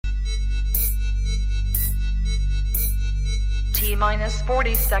minus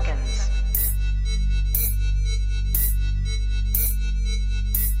 40 seconds.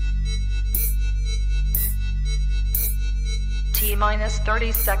 T minus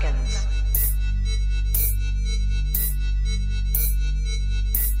 30 seconds.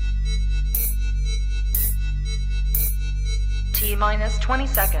 T minus 20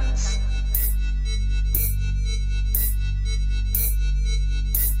 seconds.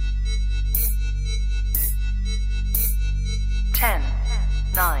 Ten,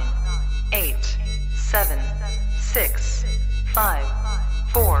 9, 8, 7, 6, 5,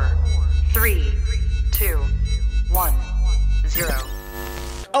 4, 3, 2, 1, 0.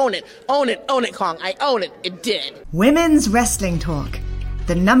 Own it, own it, own it, Kong. I own it. It did. Women's Wrestling Talk,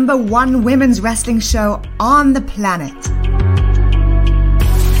 the #1 women's wrestling show on the planet.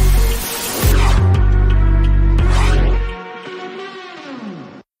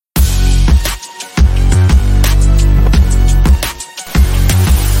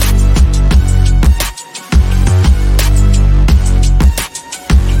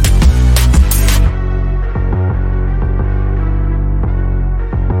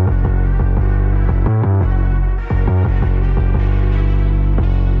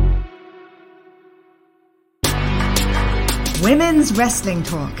 Women's Wrestling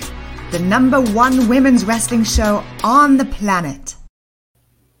Talk, the #1 women's wrestling show on the planet.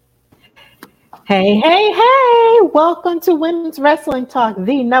 Hey, hey, hey! Welcome to Women's Wrestling Talk,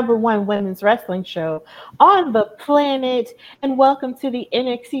 the #1 women's wrestling show on the planet. And welcome to the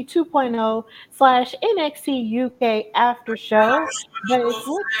NXT 2.0 / NXT UK after show.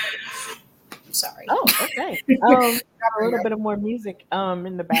 Sorry. Oh, okay. Got a little bit of more music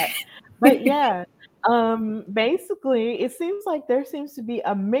in the back. But yeah. Basically, it seems like there seems to be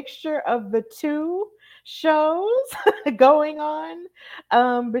a mixture of the two shows going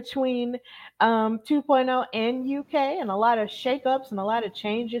on between 2.0 and UK, and a lot of shakeups and a lot of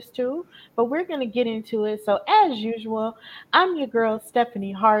changes too. But we're going to get into it. So as usual, I'm your girl,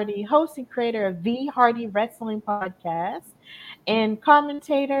 Stephanie Hardy, host and creator of the Hardy Wrestling Podcast and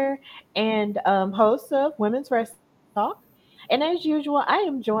commentator and host of Women's Wrestling Talk. And as usual, I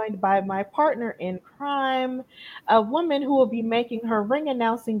am joined by my partner in crime, a woman who will be making her ring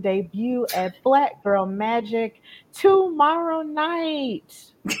announcing debut at Black Girl Magic tomorrow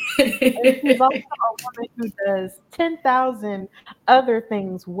night. And she's also a woman who does 10,000 other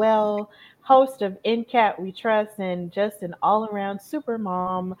things well, host of In Cat We Trust, and just an all-around super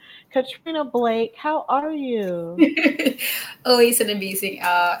mom, Katrina Blake. How are you? Always an amazing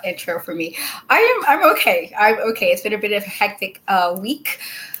intro for me. I'm okay. I'm okay. It's been a bit of a hectic week,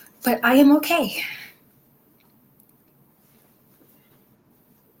 but I am okay.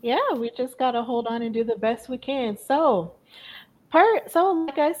 Yeah, we just gotta hold on and do the best we can. So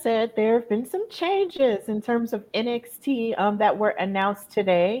like I said, there have been some changes in terms of NXT that were announced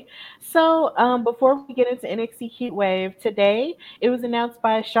today. So before we get into NXT Heatwave today, it was announced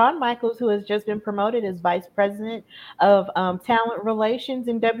by Shawn Michaels, who has just been promoted as Vice President of Talent Relations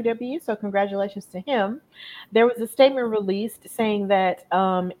in WWE. So congratulations to him. There was a statement released saying that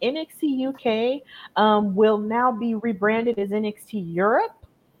NXT UK will now be rebranded as NXT Europe.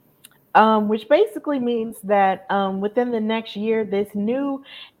 Which basically means that within the next year, this new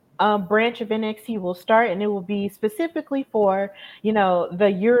branch of NXT will start, and it will be specifically for,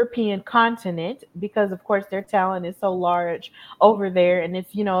 the European continent, because of course their talent is so large over there, and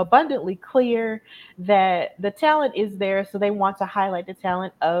it's, abundantly clear that the talent is there, so they want to highlight the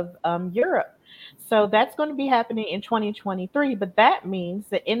talent of Europe. So that's going to be happening in 2023, but that means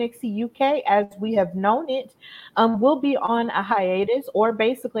that NXT UK, as we have known it, will be on a hiatus, or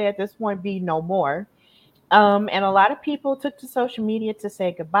basically at this point be no more. And a lot of people took to social media to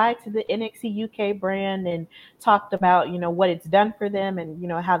say goodbye to the NXT UK brand and talked about, what it's done for them, and,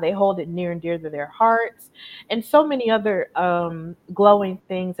 how they hold it near and dear to their hearts, and so many other glowing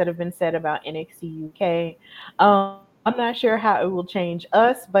things that have been said about NXT UK. I'm not sure how it will change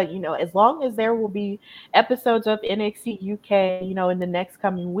us, but, as long as there will be episodes of NXT UK, in the next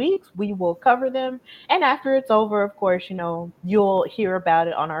coming weeks, we will cover them. And after it's over, of course, you'll hear about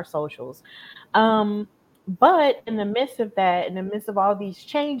it on our socials. But in the midst of that, in the midst of all these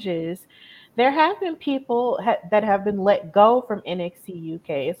changes, there have been people that have been let go from NXT UK.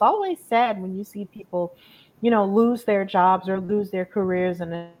 It's always sad when you see people, lose their jobs or lose their careers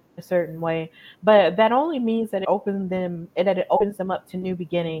in a certain way, but that only means that it opens them up to new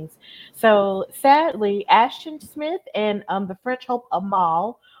beginnings. So sadly, Ashton Smith and the French Hope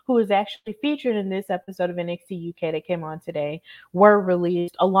Amal, who is actually featured in this episode of NXT UK that came on today, were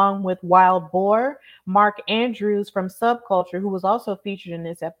released, along with Wild Boar, Mark Andrews from Subculture, who was also featured in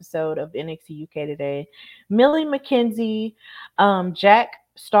this episode of NXT UK today, Millie McKenzie, Jack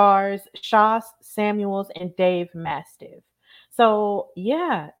Stars, Shoss Samuels, and Dave Mastiff. So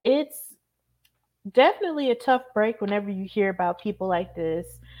yeah, it's definitely a tough break whenever you hear about people like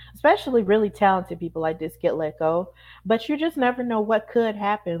this, especially really talented people like this get let go. But you just never know what could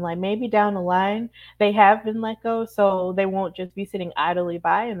happen. Like maybe down the line they have been let go, so they won't just be sitting idly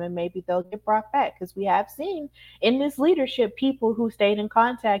by, and then maybe they'll get brought back. Because we have seen in this leadership people who stayed in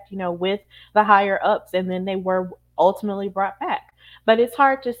contact, with the higher ups, and then they were ultimately brought back. But it's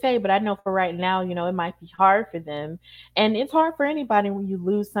hard to say. But I know for right now, it might be hard for them, and it's hard for anybody when you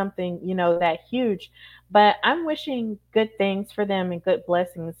lose something, that huge. But I'm wishing good things for them and good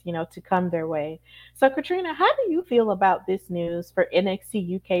blessings, to come their way. So, Katrina, how do you feel about this news for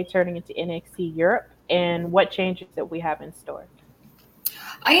NXT UK turning into NXT Europe, and what changes that we have in store?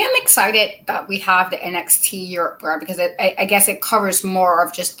 I am excited that we have the NXT Europe brand because I guess it covers more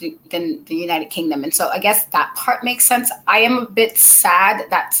of just than the United Kingdom. And so I guess that part makes sense. I am a bit sad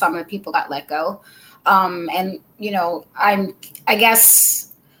that some of the people got let go. I guess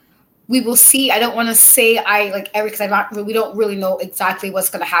we will see. I don't want to say because we don't really know exactly what's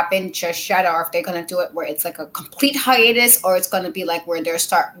going to happen just yet, or if they're going to do it where it's like a complete hiatus, or it's going to be like where they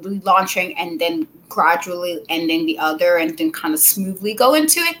start relaunching and then gradually ending the other and then kind of smoothly go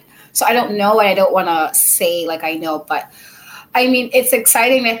into it. So I don't know, and I don't want to say like I know, but I mean, it's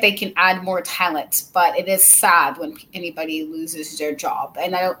exciting that they can add more talent, but it is sad when anybody loses their job.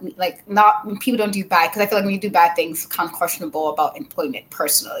 And I don't not when people don't do bad, because I feel like when you do bad things, it's kind of questionable about employment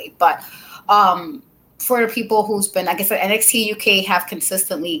personally. But for the people who's been, I guess, at NXT UK have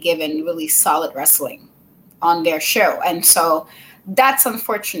consistently given really solid wrestling on their show. And so that's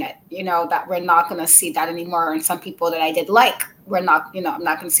unfortunate, that we're not going to see that anymore. And some people that I did we're not, I'm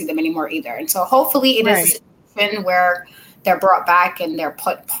not going to see them anymore either. And so hopefully it is a situation where they're brought back and they're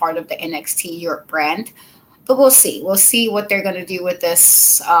put part of the NXT Europe brand. But we'll see. We'll see what they're going to do with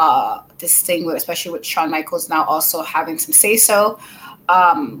this this thing, especially with Shawn Michaels now also having some say-so.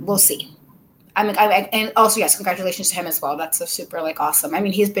 We'll see. And also, yes, congratulations to him as well. That's a super awesome. I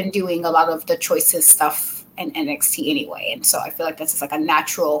mean, he's been doing a lot of the choices stuff in NXT anyway. And so I feel like that's just a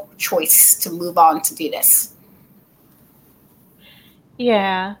natural choice to move on to do this.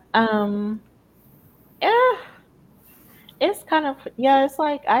 Yeah. Yeah. It's kind of, it's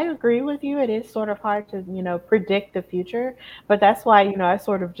I agree with you. It is sort of hard to, predict the future. But that's why, I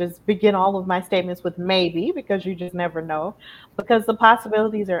sort of just begin all of my statements with maybe, because you just never know, because the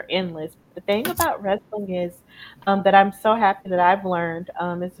possibilities are endless. The thing about wrestling is that I'm so happy that I've learned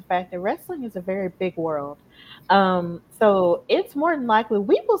is the fact that wrestling is a very big world. So it's more than likely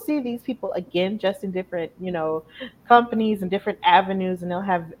we will see these people again, just in different, companies and different avenues, and they'll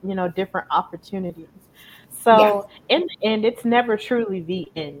have, different opportunities. So in the end, it's never truly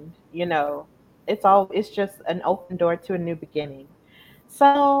the end, it's just an open door to a new beginning.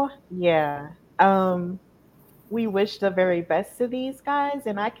 So yeah, we wish the very best to these guys,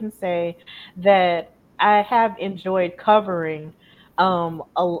 and I can say that I have enjoyed covering all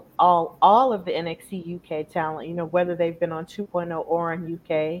of the NXT UK talent, whether they've been on 2.0 or on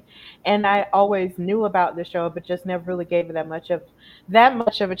UK. And I always knew about the show, but just never really gave it that much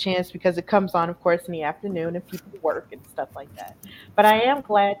of a chance, because it comes on, of course, in the afternoon and people work and stuff like that. But I am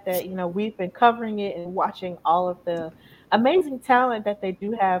glad that, we've been covering it and watching all of the amazing talent that they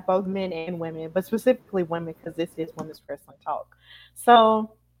do have, both men and women, but specifically women, because this is Women's Wrestling Talk.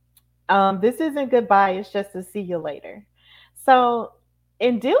 So this isn't goodbye, it's just a see you later. So,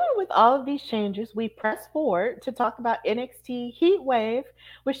 in dealing with all of these changes, we press forward to talk about NXT Heatwave,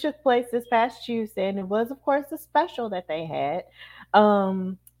 which took place this past Tuesday, and it was, of course, a special that they had.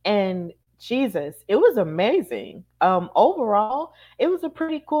 And Jesus, it was amazing. Overall, it was a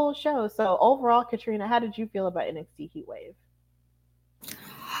pretty cool show. So, overall, Katrina, how did you feel about NXT Heatwave?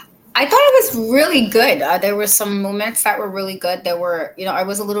 I thought it was really good. There were some moments that were really good. There were, I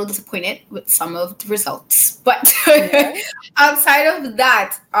was a little disappointed with some of the results, but outside of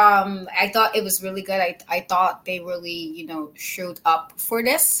that, I thought it was really good. I thought they really, showed up for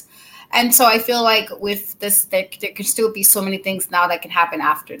this. And so I feel like with this, there can still be so many things now that can happen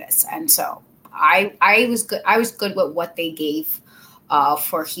after this. And so I was good. I was good with what they gave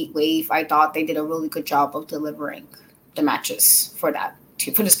for Heatwave. I thought they did a really good job of delivering the matches for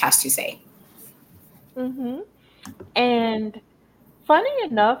this past Tuesday. Mm-hmm. And funny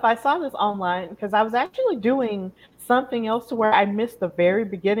enough, I saw this online because I was actually doing something else to where I missed the very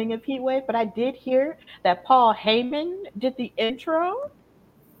beginning of Heatwave, but I did hear that Paul Heyman did the intro.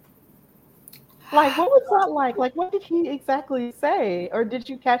 Like, what was that like? Like, what did he exactly say? Or did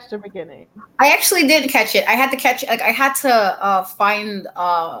you catch the beginning? I actually didn't catch it. I had to catch, like, I had to find,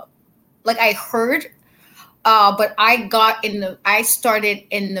 like, I heard, but I started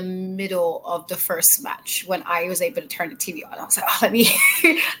in the middle of the first match when I was able to turn the TV on. I was like, oh, let me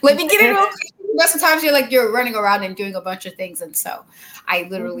get it real quick. Sometimes you're running around and doing a bunch of things. And so I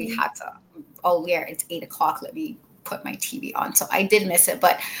literally had to, oh yeah, it's 8:00. Let me put my TV on. So I did miss it.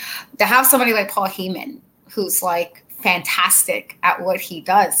 But to have somebody like Paul Heyman, who's like fantastic at what he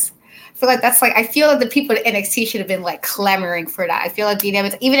does, I feel like the people at NXT should have been like clamoring for that. I feel like being able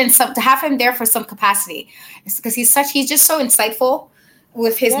to, even in some, to have him there for some capacity, it's because he's just so insightful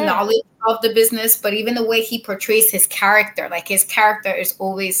with his knowledge of the business, but even the way he portrays his character, like his character is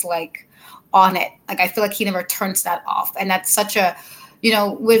always like on it. Like I feel like he never turns that off. And that's such a,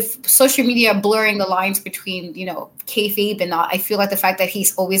 with social media blurring the lines between, kayfabe and not, I feel like the fact that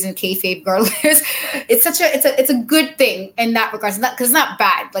he's always in kayfabe regardless, it's a good thing in that regard. Because it's not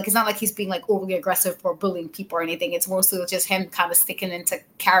bad. Like, it's not like he's being like overly aggressive or bullying people or anything. It's mostly just him kind of sticking into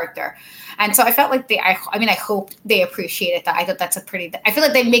character. And so I felt like I hope they appreciated that. I thought I feel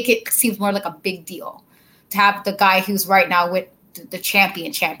like they make it seem more like a big deal to have the guy who's right now with the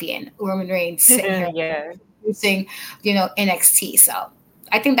champion, Roman Reigns, sitting here. Using, NXT. So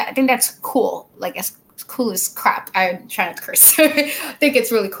I think that's cool. Like, it's cool as crap. I'm trying to curse. I think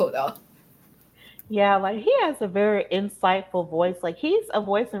it's really cool though. Yeah, like he has a very insightful voice. Like he's a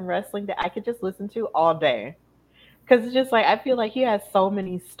voice in wrestling that I could just listen to all day. Because it's just like, I feel like he has so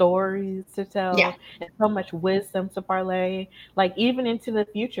many stories to tell and so much wisdom to parlay, like even into the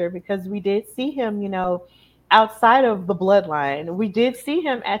future, because we did see him, outside of the bloodline. We did see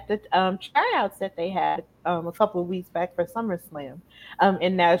him at the tryouts that they had a couple of weeks back for SummerSlam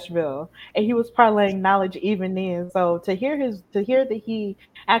in Nashville, and he was parlaying knowledge even then. So to hear that he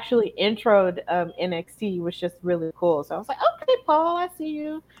actually introed NXT was just really cool. So I was like, okay, Paul, I see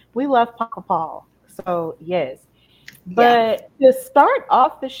you. We love Papa Paul. So yes. But to start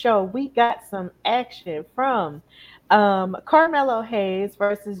off the show, we got some action from Carmelo Hayes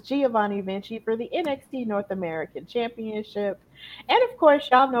versus Giovanni Vinci for the NXT North American Championship. And of course,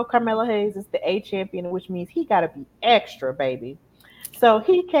 y'all know Carmelo Hayes is the A champion, which means he got to be extra, baby. So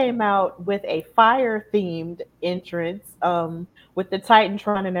he came out with a fire-themed entrance with the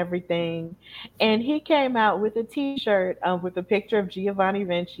Titantron and everything. And he came out with a T-shirt with a picture of Giovanni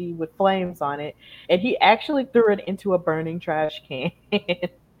Vinci with flames on it. And he actually threw it into a burning trash can.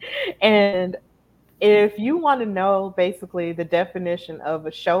 And if you want to know basically the definition of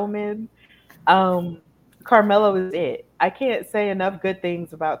a showman, Carmelo is it. I can't say enough good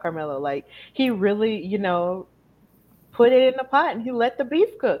things about Carmelo. Like, he really, put it in the pot and he let the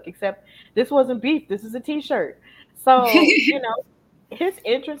beef cook, except this wasn't beef. This is a T-shirt. So, his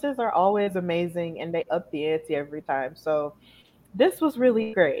entrances are always amazing and they up the ante every time. So this was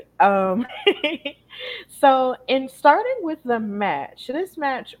really great. So in starting with the match, this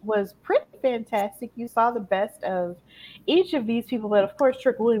match was pretty fantastic. You saw the best of each of these people, but of course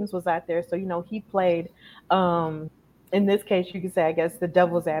Trick Williams was out there. So, he played, in this case, you could say, I guess, the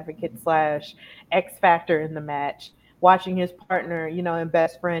devil's advocate / X Factor in the match, watching his partner, and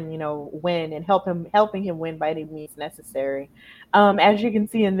best friend, win and helping him win by any means necessary. As you can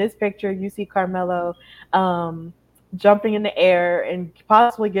see in this picture, you see Carmelo jumping in the air and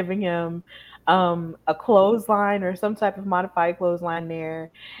possibly giving him a clothesline or some type of modified clothesline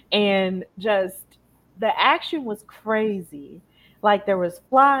there. And just the action was crazy. Like, there was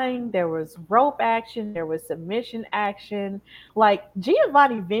flying, there was rope action, there was submission action. Like,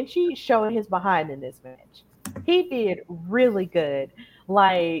 Giovanni Vinci showed his behind in this match. He did really good.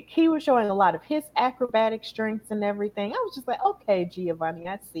 Like, he was showing a lot of his acrobatic strengths and everything. I was just like, okay, Giovanni,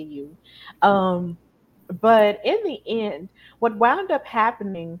 I see you. But in the end, what wound up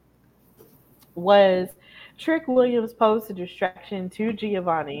happening was Trick Williams posed a distraction to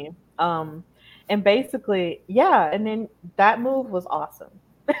Giovanni. And basically, and then that move was awesome.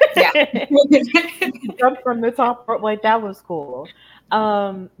 Yeah. Jump from the top rope, like, that was cool.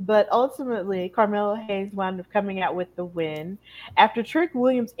 But ultimately, Carmelo Hayes wound up coming out with the win after Trick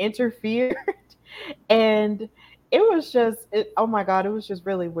Williams interfered. And it was just, oh my God, it was just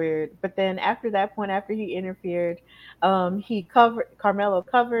really weird. But then after that point, after he interfered, Carmelo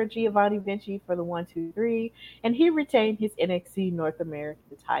covered Giovanni Vinci for the 1, 2, 3, and he retained his NXT North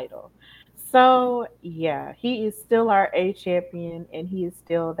American title. So yeah, he is still our A champion, and he is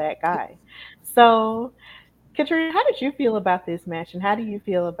still that guy. So, Katrina, how did you feel about this match, and how do you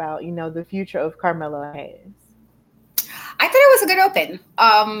feel about, the future of Carmelo Hayes? I thought it was a good open.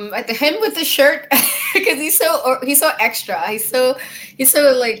 Him with the shirt, because he's so extra. He's so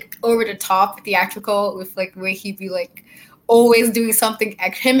like over the top, theatrical with like where he'd be like always doing something.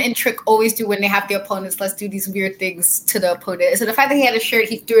 Him and Trick always do when they have the opponents. Let's do these weird things to the opponent. So the fact that he had a shirt,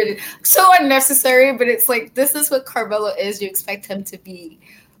 he threw it so unnecessary. But it's like this is what Carmelo is. You expect him to be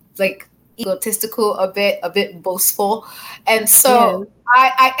like egotistical, a bit boastful, and so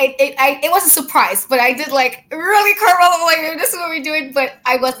it was a surprise. But I did like really Carmelo, like this is what we're doing. But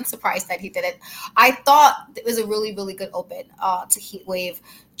I wasn't surprised that he did it. I thought it was a really good open to Heat Wave.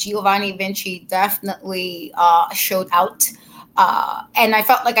 Giovanni Vinci definitely showed out. And I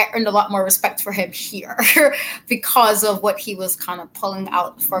felt like I earned a lot more respect for him here because of what he was kind of pulling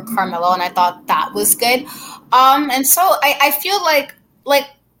out for Carmelo. And I thought that was good. And so I feel like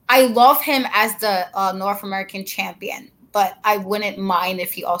I love him as the North American champion, but I wouldn't mind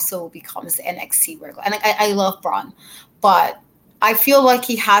if he also becomes the NXT regular. And I love Braun, but I feel like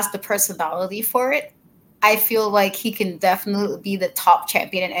he has the personality for it. I feel like he can definitely be the top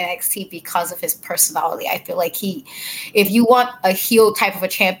champion in NXT because of his personality. I feel like if you want a heel type of a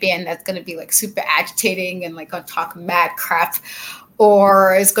champion that's going to be like super agitating and like going to talk mad crap,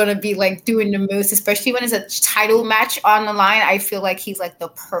 or is going to be like doing the most, especially when it's a title match on the line, I feel like he's like the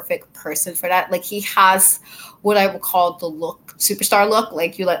perfect person for that. Like he has what I would call the look, superstar look.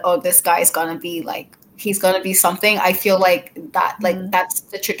 Like you're like, oh, this guy's going to be like, he's going to be something. I feel like that, that's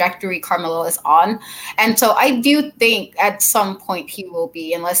the trajectory Carmelo is on. And so I do think at some point he will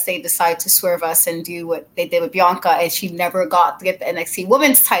be, unless they decide to swerve us and do what they did with Bianca and she never got to get the NXT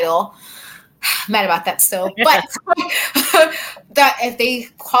women's title. Mad about that still. But that if they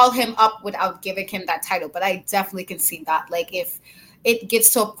call him up without giving him that title. But I definitely can see that. Like if it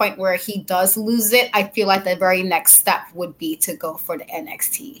gets to a point where he does lose it, I feel like the very next step would be to go for the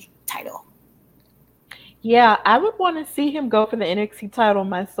NXT title. Yeah, I would want to see him go for the NXT title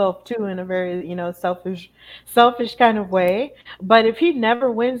myself too, in a very, selfish kind of way. But if he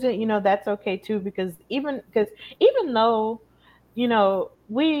never wins it, that's okay too, because even though,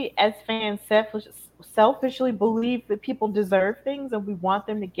 we as fans selfishly believe that people deserve things and we want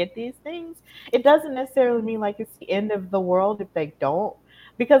them to get these things, it doesn't necessarily mean like it's the end of the world if they don't.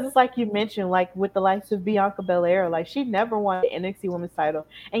 Because it's like you mentioned, like with the likes of Bianca Belair, like she never won the NXT Women's title.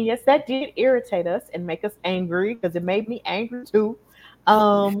 And yes, that did irritate us and make us angry because it made me angry too.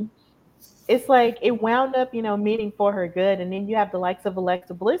 It's like it wound up, meaning for her good. And then you have the likes of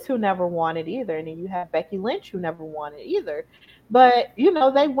Alexa Bliss who never won it either. And then you have Becky Lynch who never won it either. But,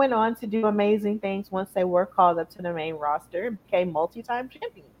 they went on to do amazing things once they were called up to the main roster and became multi-time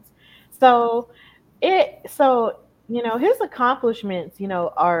champions. So his accomplishments,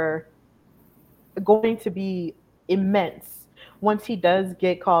 are going to be immense once he does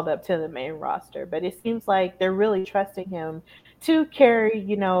get called up to the main roster. But it seems like they're really trusting him to carry,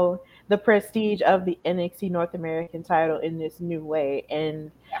 the prestige of the NXT North American title in this new way. And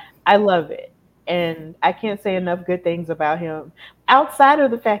I love it. And I can't say enough good things about him outside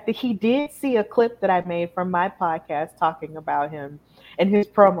of the fact that he did see a clip that I made from my podcast talking about him and his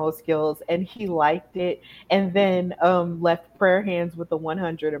promo skills, and he liked it and then left prayer hands with the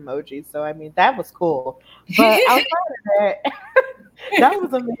 100 emoji. So, I mean, that was cool. But outside of that, that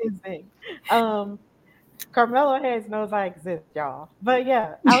was amazing. Carmelo Hayes knows I exist, y'all. But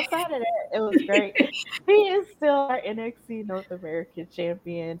yeah, outside of that, it was great. He is still our NXT North American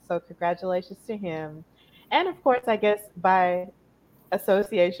champion, so congratulations to him. And of course, I guess by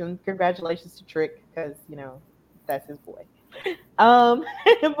association, congratulations to Trick, because, that's his boy.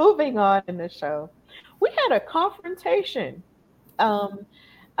 Moving on in the show, we had a confrontation,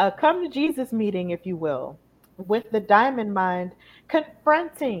 a come to Jesus meeting, if you will, with the Diamond Mine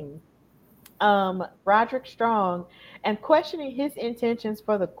confronting Roderick Strong and questioning his intentions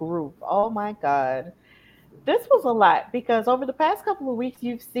for the group. Oh my God. This was a lot because over the past couple of weeks,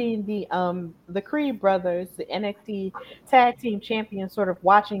 you've seen the Creed brothers, the NXT tag team champions, sort of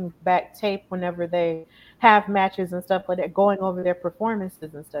watching back tape whenever they have matches and stuff like that, going over their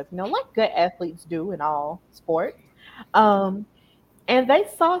performances and stuff, like good athletes do in all sports. And they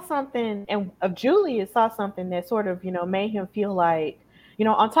saw something, and Julius saw something that sort of, made him feel like,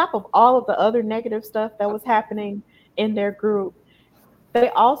 on top of all of the other negative stuff that was happening in their group, he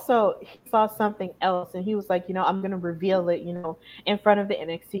saw something else, and he was like, I'm going to reveal it, in front of the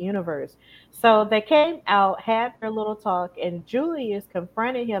NXT universe. So they came out, had their little talk, and Julius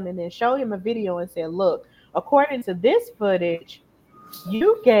confronted him and then showed him a video and said, look, according to this footage,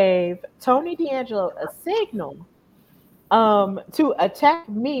 you gave Tony D'Angelo a signal to attack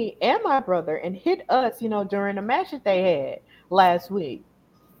me and my brother and hit us, during the match that they had last week.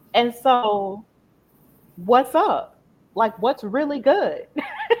 And so what's up? Like, what's really good?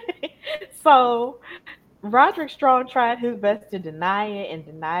 So Roderick Strong tried his best to deny it and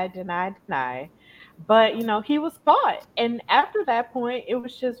deny. But, he was caught. And after that point, it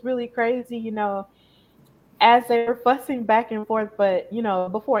was just really crazy, as they were fussing back and forth. But,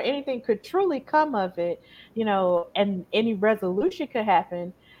 before anything could truly come of it, and any resolution could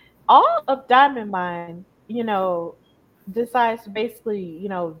happen, all of Diamond Mine, decides to basically,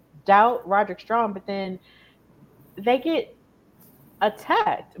 doubt Roderick Strong. But then they get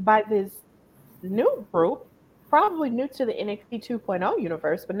attacked by this new group, probably new to the NXT 2.0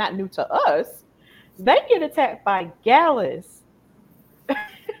 universe, but not new to us. They get attacked by Gallus.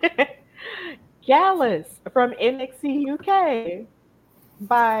 Gallus from NXT UK,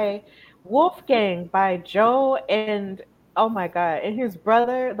 by Wolfgang, by Joe, and oh my god, and his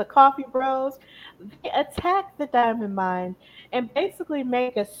brother, the Coffee Bros. They attack the Diamond Mine and basically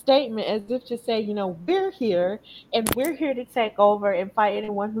make a statement as if to say, we're here and we're here to take over and fight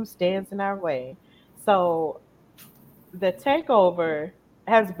anyone who stands in our way. So the takeover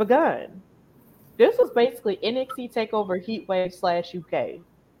has begun. This was basically NXT Takeover Heatwave / UK.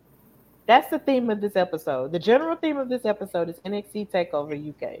 That's the theme of this episode. The general theme of this episode is NXT Takeover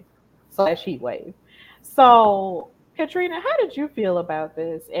UK / Heatwave. So, Katrina, how did you feel about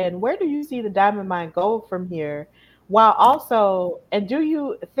this? And where do you see the Diamond Mine go from here? While also, and do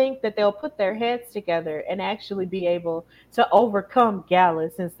you think that they'll put their heads together and actually be able to overcome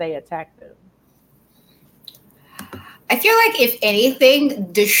Gallus since they attacked them? I feel like if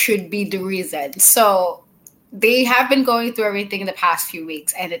anything, this should be the reason. So they have been going through everything in the past few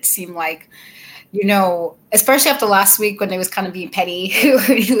weeks, and it seemed like, especially after last week when they was kind of being petty,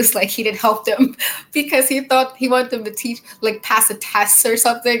 he was like he didn't help them because he thought he wanted them to pass a test or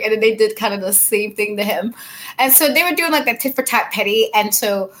something, and then they did kind of the same thing to him. And so they were doing like that tit for tat petty. And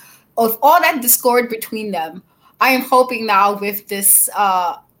so of all that discord between them, I am hoping now with this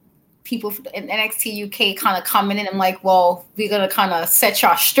people in NXT UK kind of coming in and like, well, we're going to kind of set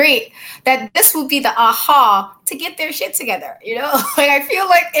y'all straight, that this would be the aha to get their shit together. Like I feel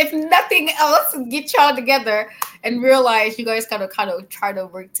like if nothing else, get y'all together and realize you guys got to kind of try to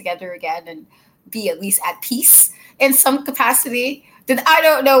work together again and be at least at peace in some capacity. Then I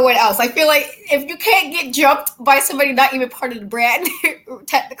don't know what else. I feel like if you can't get jumped by somebody not even part of the brand,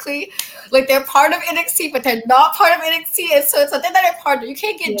 technically, like they're part of NXT, but they're not part of NXT, and so it's like they're not a part of. You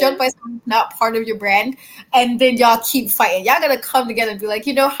can't get jumped by somebody not part of your brand, and then y'all keep fighting. Y'all gotta come together and be like,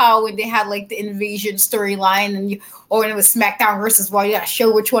 how when they had like the invasion storyline, or when it was SmackDown versus Raw, you gotta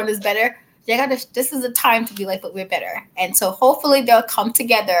show which one is better. This is a time to be like, but we're better. And so hopefully they'll come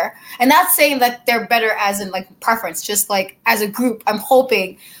together. And not saying that they're better as in like preference, just like as a group, I'm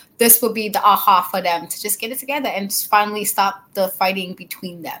hoping this will be the aha for them to just get it together and just finally stop the fighting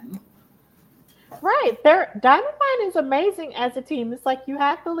between them. Right. Diamond Mine is amazing as a team. It's like you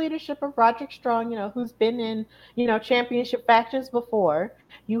have the leadership of Roderick Strong, who's been in, championship factions before.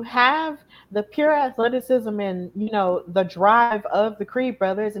 You have the pure athleticism and, the drive of the Creed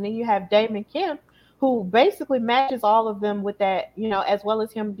brothers. And then you have Damon Kemp, who basically matches all of them with that, as well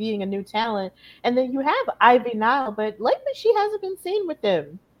as him being a new talent. And then you have Ivy Nile, but lately she hasn't been seen with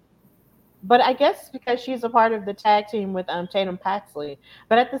them. But I guess because she's a part of the tag team with Tatum Paxley.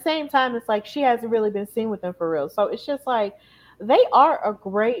 But at the same time, it's like she hasn't really been seen with them for real. So it's just like they are a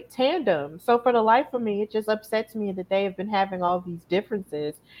great tandem. So for the life of me, it just upsets me that they have been having all these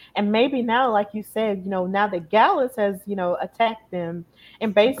differences. And maybe now, like you said, now that Gallus has, attacked them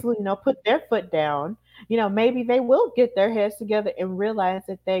and basically, put their foot down, maybe they will get their heads together and realize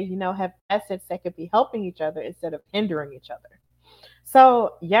that they, have assets that could be helping each other instead of hindering each other.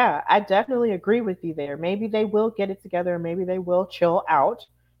 So, yeah, I definitely agree with you there. Maybe they will get it together. Maybe they will chill out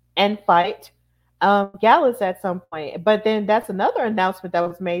and fight Gallus at some point. But then that's another announcement that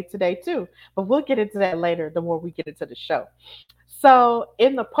was made today, too. But we'll get into that later the more we get into the show. So,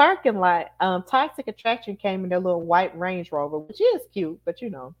 in the parking lot, Toxic Attraction came in their little white Range Rover, which is cute, but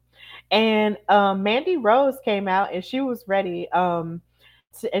And Mandy Rose came out and she was ready. And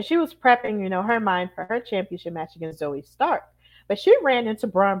she was prepping, her mind for her championship match against Zoe Stark. But she ran into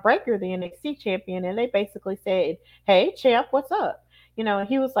Braun Breaker, the NXT champion, and they basically said, "Hey, champ, what's up?" And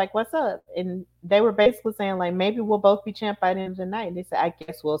he was like, "What's up?" And they were basically saying, like, maybe we'll both be champ by the end of the night. And they said, "I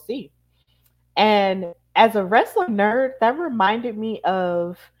guess we'll see." And as a wrestling nerd, that reminded me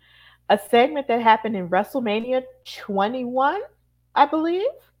of a segment that happened in WrestleMania 21, I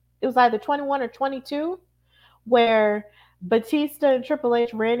believe. It was either 21 or 22, where Batista and Triple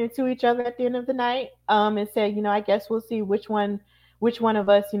H ran into each other at the end of the night and said, I guess we'll see which one of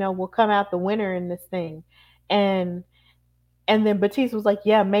us, will come out the winner in this thing. And And then Batista was like,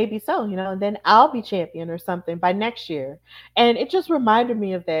 yeah, maybe so, and then I'll be champion or something by next year. And it just reminded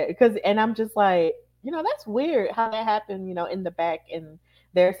me of that and I'm just like, that's weird how that happened, in the back and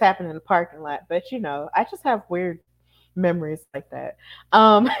there's happening in the parking lot. But, I just have weird memories like that.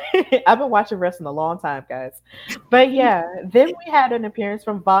 I've been watching wrestling a long time, guys. But yeah, then we had an appearance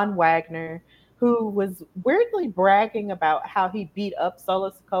from Von Wagner, who was weirdly bragging about how he beat up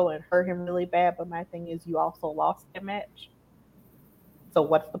Solo Sikoa and hurt him really bad. But my thing is, you also lost the match. So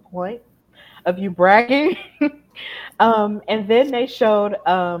what's the point of you bragging? And then they showed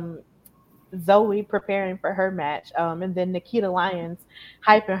Zoe preparing for her match, and then Nikita Lyons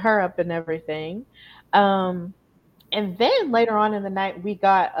hyping her up and everything. And then later on in the night, we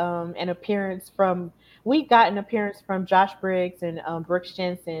got an appearance from Josh Briggs and Brooks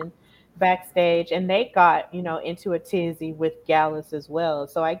Jensen backstage, and they got into a tizzy with Gallus as well.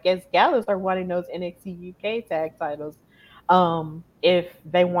 So I guess Gallus are wanting those NXT UK tag titles if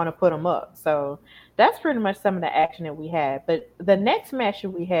they want to put them up. So that's pretty much some of the action that we had. But the next match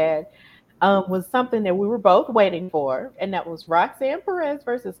that we had was something that we were both waiting for, and that was Roxanne Perez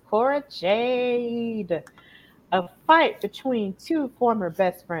versus Cora Jade. A fight between two former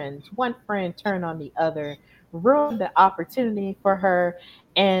best friends. One friend turned on the other, ruined the opportunity for her,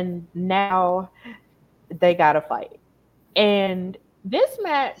 and now they got to fight. And this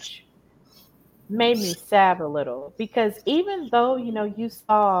match made me sad a little, because even though you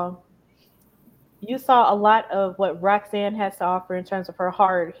saw a lot of what Roxanne has to offer in terms of her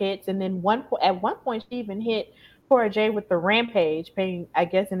hard hits, and then at one point she even hit Cora Jade with the Rampage, paying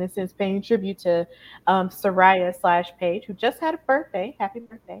tribute to Saraya / Paige, who just had a birthday. Happy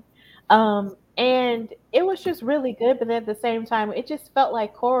birthday. And it was just really good, but at the same time, it just felt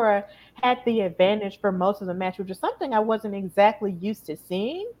like Cora had the advantage for most of the match, which is something I wasn't exactly used to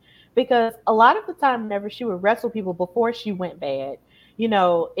seeing, because a lot of the time, whenever she would wrestle people before she went bad,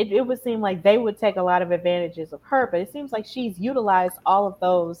 it would seem like they would take a lot of advantages of her, but it seems like she's utilized all of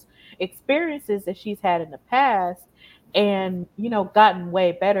those experiences that she's had in the past and, gotten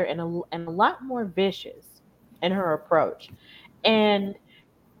way better and a lot more vicious in her approach. And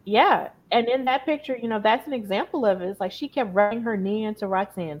yeah, and in that picture, that's an example of it. It's like she kept running her knee into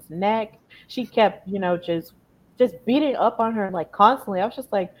Roxanne's neck. She kept, just beating up on her like constantly. I was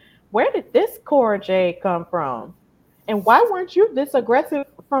just like, where did this Cora Jade come from? And why weren't you this aggressive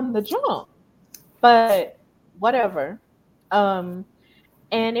from the jump? But whatever. And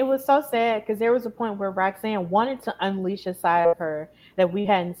it was so sad because there was a point where Roxanne wanted to unleash a side of her that we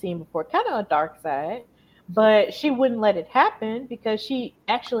hadn't seen before, kind of a dark side, but she wouldn't let it happen because she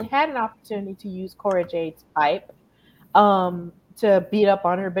actually had an opportunity to use Cora Jade's pipe to beat up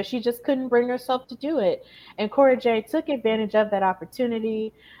on her, but she just couldn't bring herself to do it. And Cora Jade took advantage of that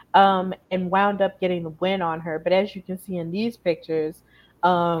opportunity and wound up getting the win on her. But as you can see in these pictures,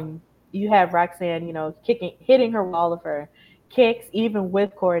 you have Roxanne, hitting her with all of her kicks, even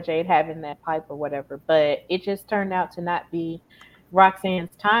with Cora Jade having that pipe or whatever. But it just turned out to not be Roxanne's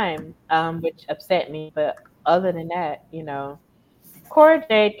time, which upset me. But other than that, Cora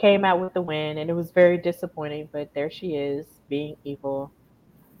Jade came out with the win, and it was very disappointing. But there she is, being evil.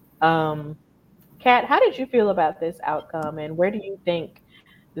 Kat, how did you feel about this outcome, and where do you think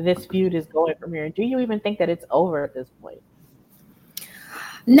this feud is going from here? Do you even think that it's over at this point?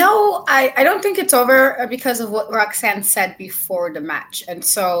 No, I don't think it's over because of what Roxanne said before the match. And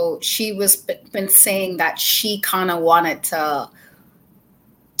so she been saying that she kind of wanted to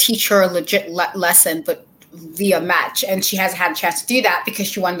teach her a legit lesson, but via match. And she hasn't had a chance to do that because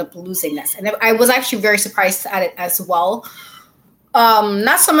she wound up losing this. And I was actually very surprised at it as well.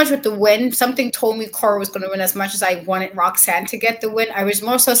 Not so much with the win. Something told me Cora was going to win as much as I wanted Roxanne to get the win. I was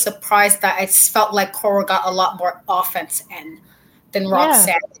more so surprised that it felt like Cora got a lot more offense in than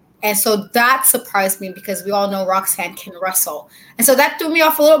Roxanne. Yeah. And so that surprised me because we all know Roxanne can wrestle. And so that threw me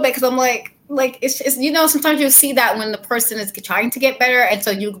off a little bit because I'm like it's sometimes you see that when the person is trying to get better, and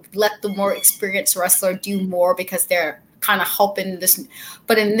so you let the more experienced wrestler do more because they're kind of helping this.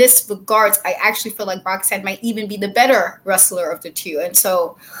 But in this regards, I actually feel like Roxanne might even be the better wrestler of the two. And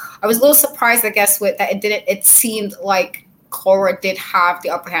so I was a little surprised, I guess, with that it seemed like Cora did have the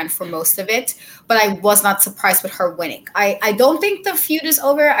upper hand for most of it, but I was not surprised with her winning. I don't think the feud is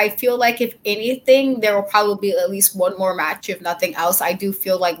over. I feel like if anything, there will probably be at least one more match, if nothing else. I do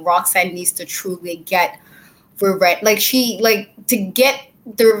feel like Roxanne needs to truly get revenge. To get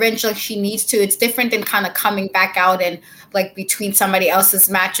the revenge like she needs to. It's different than kind of coming back out and like between somebody else's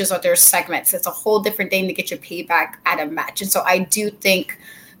matches or their segments. It's a whole different thing to get your payback at a match. And so I do think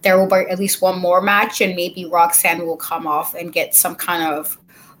there will be at least one more match, and maybe Roxanne will come off and get some kind of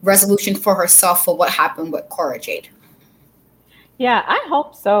resolution for herself for what happened with Cora Jade. Yeah, I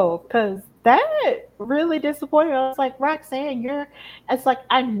hope so, because that really disappointed me. I was like, Roxanne, it's like,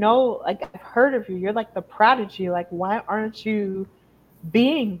 I know, like, I've heard of you. You're like the prodigy. Like, why aren't you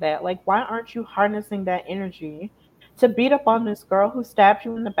being that? Like, why aren't you harnessing that energy to beat up on this girl who stabbed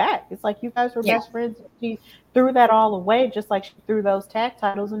you in the back? It's like you guys were Yeah. best friends. She threw that all away, just like she threw those tag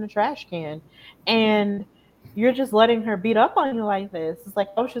titles in the trash can. And you're just letting her beat up on you like this. It's like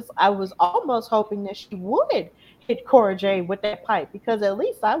I was almost hoping that she would hit Cora Jade with that pipe, because at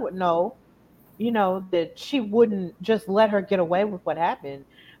least I would know, that she wouldn't just let her get away with what happened.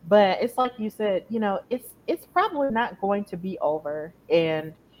 But it's like you said, it's probably not going to be over.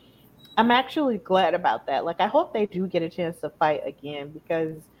 And I'm actually glad about that. Like, I hope they do get a chance to fight again,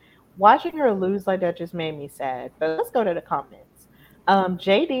 because watching her lose like that just made me sad. But let's go to the comments.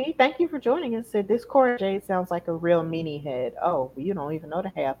 JD, thank you for joining us. Said this Cora Jade sounds like a real meanie head. Oh, well, you don't even know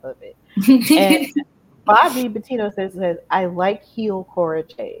the half of it. And Bobby Bettino says I like heel Cora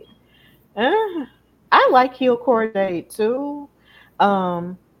Jade. I like heel Cora Jade too.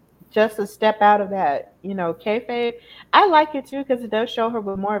 Um, just a step out of that, kayfabe. I like it too because it does show her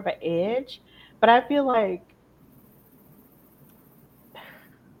with more of an edge. But I feel like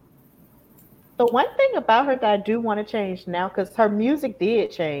the one thing about her that I do want to change now, because her music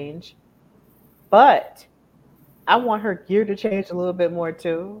did change, but I want her gear to change a little bit more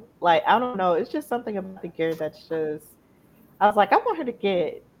too. Like, I don't know, it's just something about the gear that's just. I was like, I want her to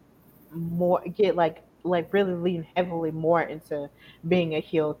get like really lean heavily more into being a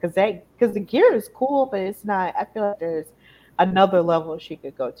heel, because the gear is cool, but it's not. I feel like there's another level she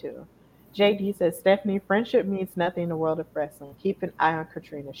could go to. JD says, Stephanie, friendship means nothing in the world of wrestling. Keep an eye on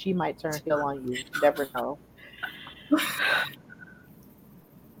Katrina. She might turn heel on you. You never know.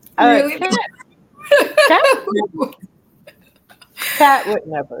 Really? Cat would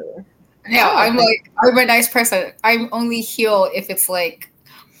never. Yeah, I'm a nice person. I'm only heel if it's like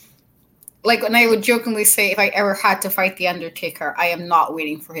when I would jokingly say, if I ever had to fight The Undertaker, I am not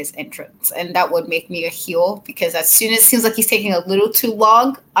waiting for his entrance. And that would make me a heel, because as soon as it seems like he's taking a little too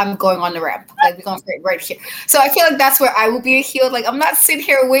long, I'm going on the ramp. Like, we're going to fight right here. So I feel like that's where I will be a heel. Like, I'm not sitting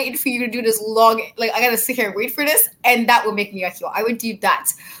here waiting for you to do this long, like, I got to sit here and wait for this. And that would make me a heel. I would do that.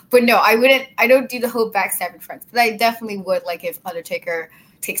 But no, I don't do the whole backstabbing friends. But I definitely would, like, if Undertaker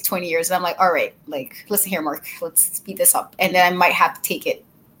takes 20 years and I'm like, all right, like, listen here, Mark, let's speed this up. And then I might have to take it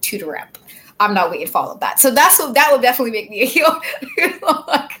to the ramp. I'm not waiting for all of that. So that would definitely make me a heel.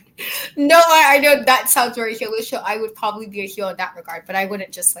 No, I know that sounds very heelish. So I would probably be a heel in that regard, but I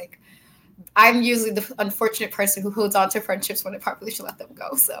wouldn't just like. I'm usually the unfortunate person who holds on to friendships when I probably should let them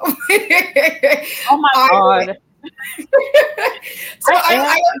go. So. Oh my god. So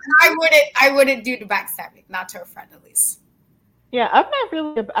I wouldn't do the backstabbing, not to a friend at least. Yeah,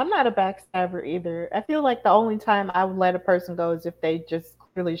 I'm not a backstabber either. I feel like the only time I would let a person go is if they just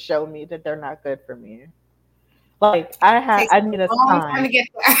clearly show me that they're not good for me. Like, I need a time to get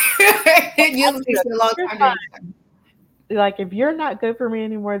there. It usually takes a long time. Like, if you're not good for me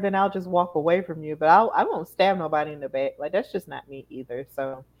anymore, then I'll just walk away from you. But I won't stab nobody in the back. Like, that's just not me either.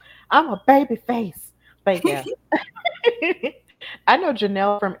 So I'm a baby face. But yeah. I know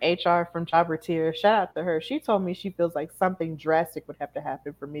Janelle from HR from Jobber Tier. Shout out to her. She told me she feels like something drastic would have to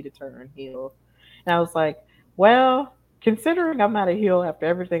happen for me to turn heel. And I was like, well, considering I'm not a heel after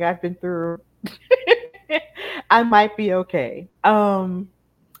everything I've been through, I might be okay.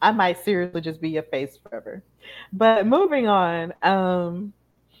 I might seriously just be a face forever. But moving on,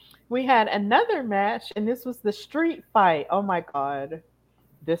 we had another match, and this was the street fight. Oh my god.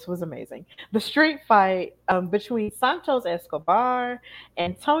 This was amazing. The street fight between Santos Escobar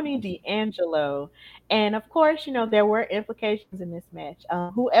and Tony D'Angelo. And of course, there were implications in this match.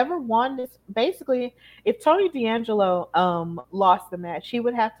 Whoever won this, basically, if Tony D'Angelo lost the match, he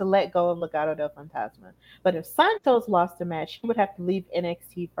would have to let go of Legado del Fantasma. But if Santos lost the match, he would have to leave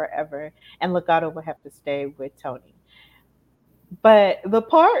NXT forever, and Legado would have to stay with Tony. But the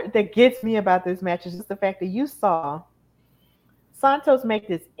part that gets me about this match is just the fact that you saw Santos make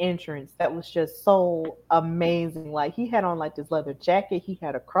this entrance that was just so amazing. Like, he had on like this leather jacket. He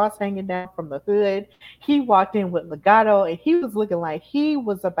had a cross hanging down from the hood. He walked in with Legado, and he was looking like he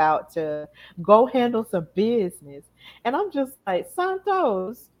was about to go handle some business. And I'm just like,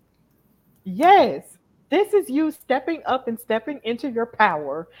 Santos, yes, this is you stepping up and stepping into your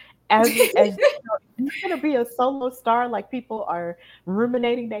power. As he's going to be a solo star, like people are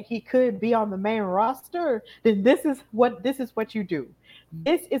ruminating that he could be on the main roster, then this is what you do.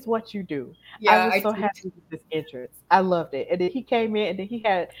 This is what you do. Yeah, I was so happy with this entrance. I loved it. And then he came in, and then he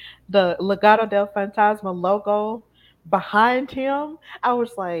had the Legado del Fantasma logo behind him. I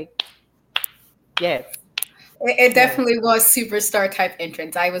was like, yes. It definitely was superstar type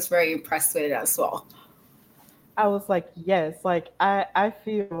entrance. I was very impressed with it as well. I was like, yes, like I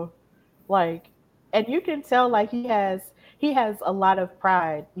feel like, and you can tell like he has a lot of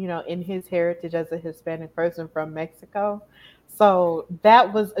pride, in his heritage as a Hispanic person from Mexico. So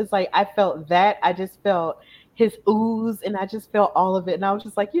that was, it's like I felt that. I just felt his ooze, and I just felt all of it, and I was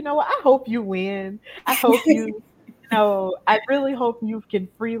just like, you know what? I hope you win. I hope I really hope you can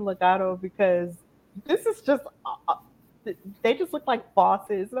free Legato, because this is just they just look like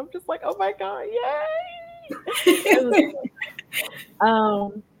bosses, and I'm just like, oh my god, yay!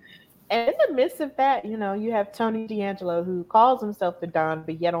 um, and in the midst of that, you have Tony D'Angelo, who calls himself the Don,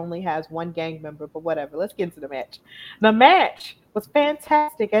 but yet only has one gang member. But whatever. Let's get into the match. The match was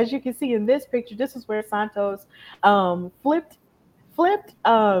fantastic, as you can see in this picture. This is where Santos flipped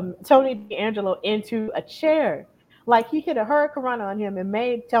Tony D'Angelo into a chair. Like he hit a hurricane on him and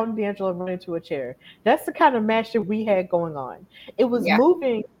made Tony D'Angelo run into a chair. That's the kind of match that we had going on. It was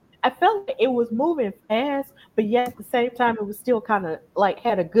moving. I felt like it was moving fast, but yet at the same time, it was still kind of like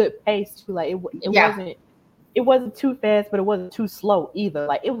had a good pace too. Like it wasn't too fast, but it wasn't too slow either.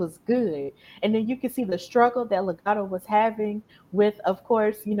 Like it was good. And then you can see the struggle that Legato was having with, of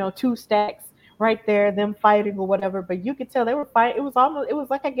course, two stacks right there, them fighting or whatever. But you could tell they were fighting. It was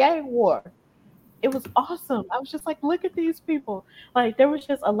like a gang war. It was awesome. I was just like, look at these people. Like there was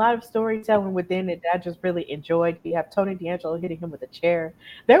just a lot of storytelling within it that I just really enjoyed. You have Tony D'Angelo hitting him with a chair.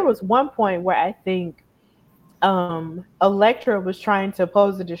 There was one point where I think Electra was trying to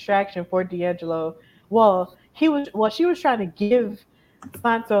pose a distraction for D'Angelo. She was trying to give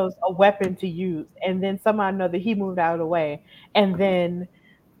Santos a weapon to use, and then somehow or another he moved out of the way, and then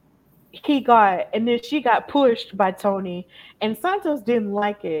she got pushed by Tony, and Santos didn't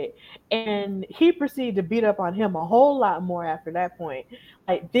like it, and he proceeded to beat up on him a whole lot more after that point.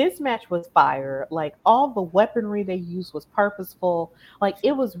 Like this match was fire. Like all the weaponry they used was purposeful. Like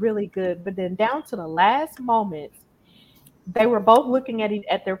it was really good. But then down to the last moments, they were both looking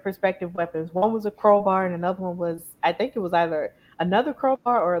at their respective weapons. One was a crowbar, and another one was, I think it was either another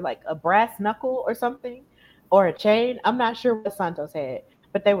crowbar or like a brass knuckle or something, or a chain. I'm not sure what Santos had,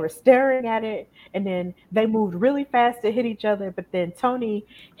 but they were staring at it, and then they moved really fast to hit each other. But then Tony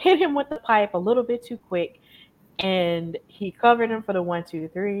hit him with the pipe a little bit too quick, and he covered him for the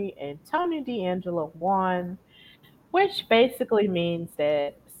 1-2-3, and Tony D'Angelo won, which basically means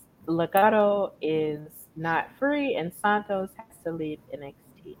that Legato is not free and Santos has to leave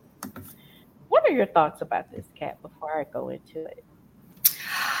NXT. What are your thoughts about this, Kat, before I go into it?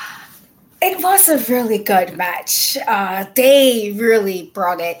 It was a really good match. They really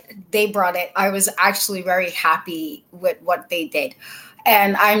brought it. I was actually very happy with what they did.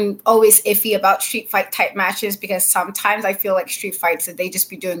 And I'm always iffy about street fight type matches, because sometimes I feel like street fights, that they just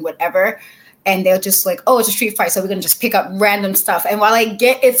be doing whatever. And they'll just like, oh, it's a street fight, so we're going to just pick up random stuff. And while I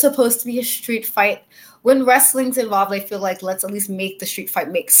get it's supposed to be a street fight, when wrestling's involved, I feel like let's at least make the street fight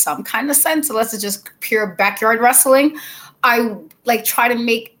make some kind of sense. Unless it's just pure backyard wrestling, I like try to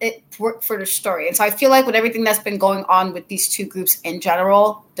make it work for the story. And so I feel like with everything that's been going on with these two groups in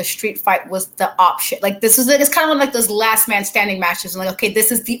general, the street fight was the option. Like this is it's kind of like those last man standing matches. And like, okay,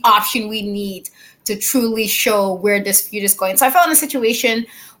 this is the option we need to truly show where this feud is going. So I felt in a situation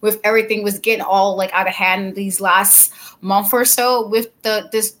with everything was getting all like out of hand these last month or so with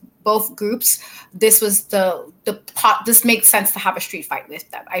this both groups. This was this makes sense to have a street fight with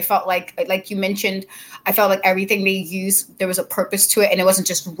them. I felt like you mentioned, I felt like everything they used, there was a purpose to it, and it wasn't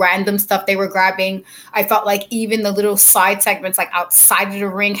just random stuff they were grabbing. I felt like even the little side segments like outside of the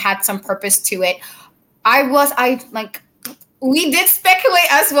ring had some purpose to it. We did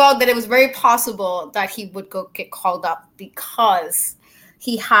speculate as well that it was very possible that he would go get called up, because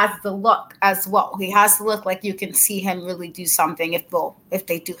he has the look as well. He has the look like you can see him really do something if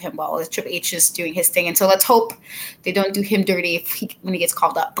they do him well. If Triple H is doing his thing. And so let's hope they don't do him dirty when he gets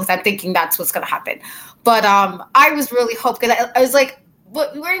called up, because I'm thinking that's what's going to happen. But I was really hoping, because I was like,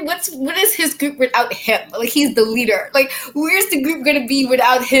 what is his group without him? Like, he's the leader. Like, where's the group going to be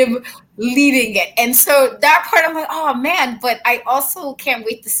without him leading it? And so that part, I'm like, oh man, but I also can't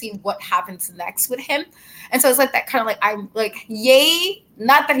wait to see what happens next with him. And so it's like that kind of like, I'm like, yay.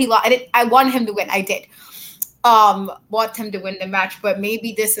 Not that he lost. I wanted him to win. I did want him to win the match, but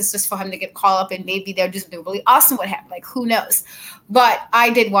maybe this is just for him to get called up, and maybe they're just doing really awesome with him. Like, who knows? But I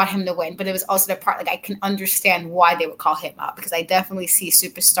did want him to win, but it was also the part, like, I can understand why they would call him up, because I definitely see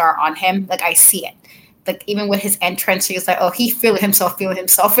superstar on him. Like, I see it. Like, even with his entrance, he was like, oh, he feeling himself. And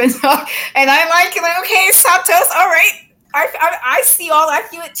I like it. Like, okay, Santos, all right. I see all, I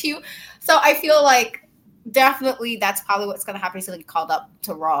feel it too. So I feel like definitely that's probably what's going to happen. He's going to get called up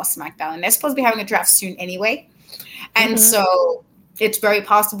to Raw, SmackDown. And they're supposed to be having a draft soon anyway. And so it's very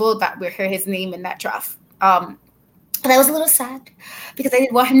possible that we'll hear his name in that draft. And I was a little sad because I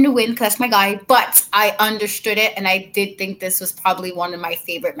didn't want him to win because that's my guy, but I understood it, and I did think this was probably one of my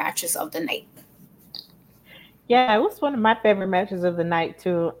favorite matches of the night. Yeah, it was one of my favorite matches of the night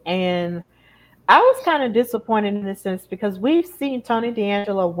too. And I was kind of disappointed in this sense because we've seen Tony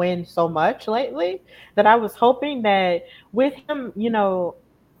D'Angelo win so much lately that I was hoping that with him,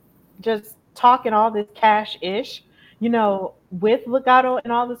 just talking all this cash ish, with Legato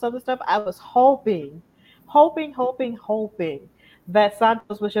and all this other stuff, I was hoping that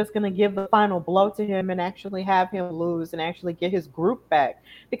Santos was just going to give the final blow to him and actually have him lose and actually get his group back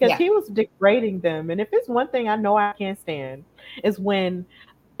because Yeah. he was degrading them. And if it's one thing I know I can't stand is when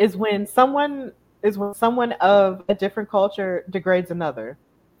someone of a different culture degrades another.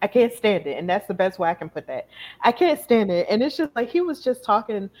 I can't stand it, and that's the best way I can put that. I can't stand it, and it's just like he was just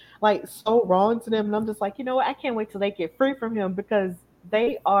talking like so wrong to them, and I'm just like, you know what? I can't wait till they get free from him because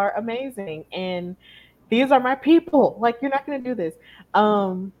they are amazing, and these are my people. Like you're not gonna do this,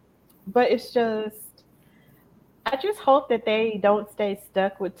 um, but it's just I just hope that they don't stay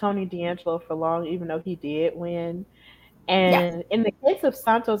stuck with Tony D'Angelo for long, even though he did win. Yeah. And in the case of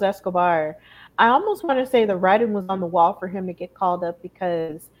Santos Escobar, I almost want to say the writing was on the wall for him to get called up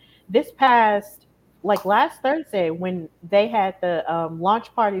because this past, like last Thursday, when they had the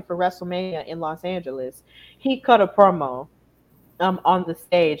launch party for WrestleMania in Los Angeles, he cut a promo on the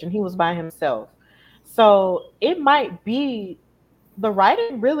stage and he was by himself. So it might be the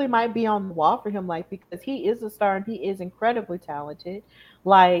writing really might be on the wall for him, like because he is a star and he is incredibly talented.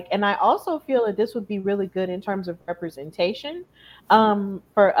 Like, and I also feel that this would be really good in terms of representation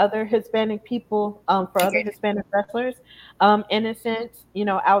for other Hispanic people, for other Agreed. Hispanic wrestlers, in a sense,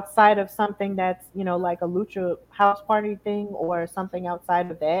 outside of something that's, like a lucha house party thing or something outside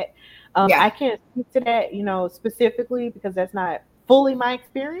of that. Yeah. I can't speak to that, specifically because that's not fully my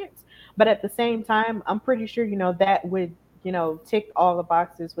experience. But at the same time, I'm pretty sure, that would ticked all the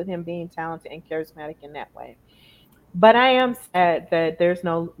boxes with him being talented and charismatic in that way. But I am sad that there's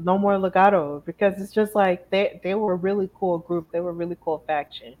no more Legato because it's just like they were a really cool group. They were a really cool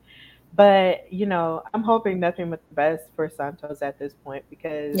faction. But I'm hoping nothing but the best for Santos at this point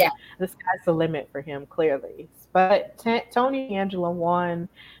because Yeah. the sky's the limit for him clearly. But Tony D'Angelo won,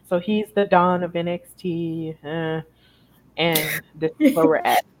 so he's the dawn of NXT. And this is where we're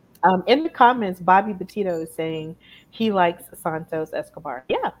at. In the comments, Bobby Petito is saying he likes Santos Escobar.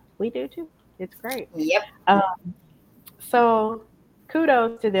 Yeah, we do too. It's great. Yep. Um, so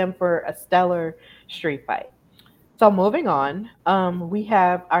kudos to them for a stellar street fight. So moving on, we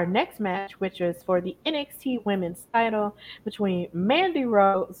have our next match, which is for the NXT Women's Title between Mandy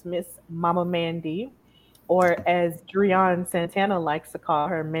Rose, Miss Mama Mandy, or as Drian Santana likes to call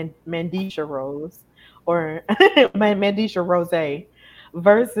her, Mandisha Rose, or Mandisha Rose,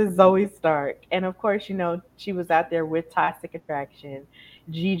 versus Zoe Stark. And of course, she was out there with Toxic Attraction,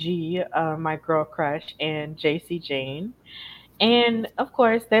 Gigi, my girl crush, and JC Jane. And of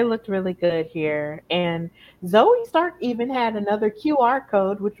course, they looked really good here. And Zoe Stark even had another QR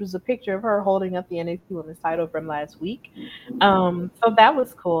code, which was a picture of her holding up the NXT Women's title from last week. So that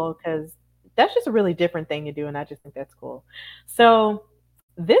was cool because that's just a really different thing to do. And I just think that's cool. So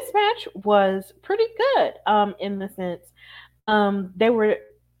this match was pretty good in the sense they were,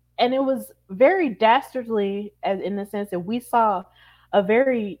 and it was very dastardly as in the sense that we saw a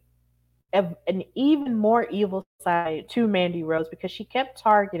very an even more evil side to Mandy Rose because she kept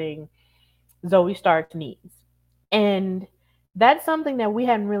targeting Zoe Stark's knees. And that's something that we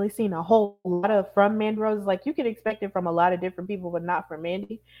hadn't really seen a whole lot of from Mandy Rose. Like you could expect it from a lot of different people, but not from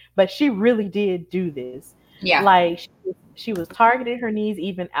Mandy. But she really did do this. Yeah. Like she was targeting her knees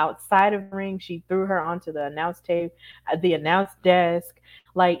even outside of the ring. She threw her onto the announce tape, the announce desk.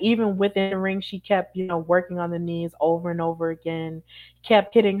 Like even within the ring, she kept, working on the knees over and over again,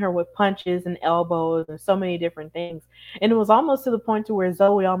 kept hitting her with punches and elbows and so many different things. And it was almost to the point to where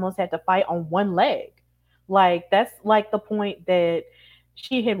Zoe almost had to fight on one leg. Like that's like the point that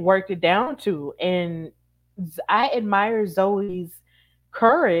she had worked it down to. And I admire Zoe's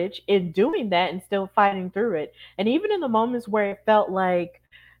courage in doing that and still fighting through it. And even in the moments where it felt like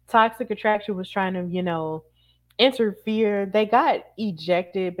Toxic Attraction was trying to, interfere, they got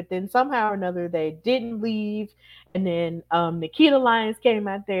ejected, but then somehow or another they didn't leave. And then Nikita Lyons came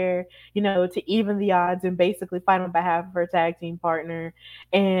out there, to even the odds and basically fight on behalf of her tag team partner.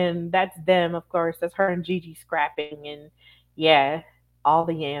 And that's them, of course. That's her and Gigi scrapping and yeah, all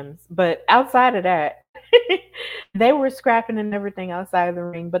the yams. But outside of that, they were scrapping and everything outside of the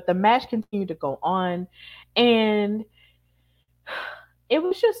ring. But the match continued to go on. And it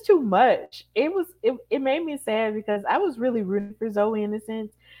was just too much. It made me sad because I was really rooting for Zoe in a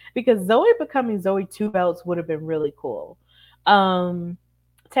sense because Zoe becoming Zoe two belts would have been really cool. Um,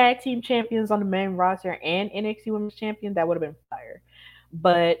 Tag team champions on the main roster and NXT Women's Champion, that would have been fire.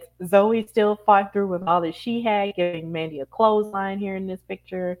 But Zoe still fought through with all that she had, giving Mandy a clothesline here in this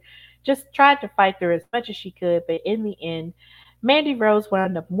picture. Just tried to fight through as much as she could, but in the end, Mandy Rose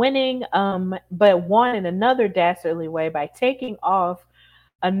wound up winning, but won in another dastardly way by taking off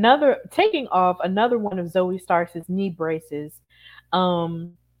another one of Zoe Starks' knee braces,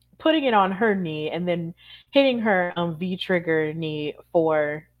 um, putting it on her knee, and then hitting her V trigger knee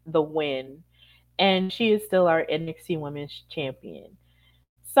for the win. And she is still our NXT Women's Champion.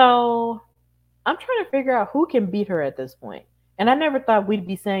 So I'm trying to figure out who can beat her at this point. And I never thought we'd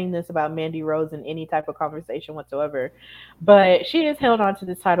be saying this about Mandy Rose in any type of conversation whatsoever. But she has held on to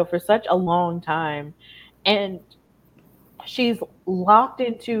this title for such a long time. And she's locked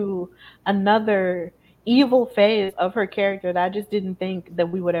into another evil phase of her character that I just didn't think that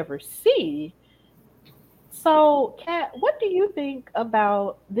we would ever see. So, Kat, what do you think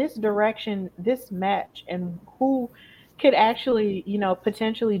about this direction, this match, and who could actually,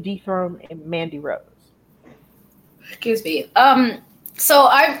 potentially dethrone Mandy Rose? Excuse me. So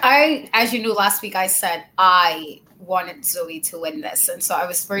I, as you knew last week, I said I wanted Zoe to win this, and so I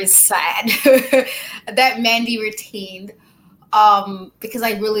was very sad that Mandy retained. Because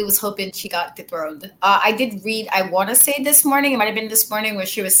I really was hoping she got dethroned. I did read, I want to say this morning, it might have been this morning, where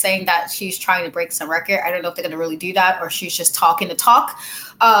she was saying that she's trying to break some record. I don't know if they're going to really do that or she's just talking to talk,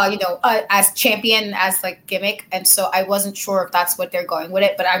 as champion, as like gimmick. And so I wasn't sure if that's what they're going with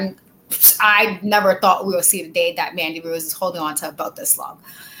it, but I never thought we would see the day that Mandy Rose is holding on to a belt this long.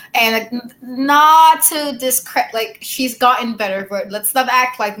 And not to discredit, like, she's gotten better, but let's not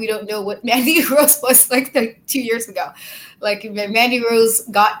act like we don't know what Mandy Rose was like 2 years ago. Like, Mandy Rose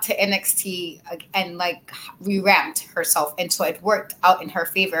got to NXT and like revamped herself, and so it worked out in her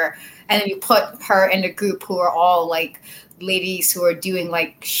favor. And then you put her in a group who are all like ladies who are doing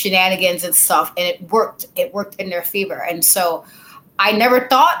like shenanigans and stuff, and it worked. It worked in their favor, and so I never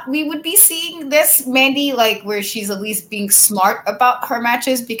thought we would be seeing this Mandy, like, where she's at least being smart about her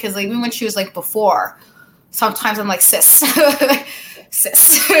matches, because like, even when she was like before, sometimes I'm like, sis.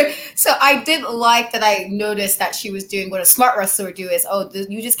 So I did like that. I noticed that she was doing what a smart wrestler would do is,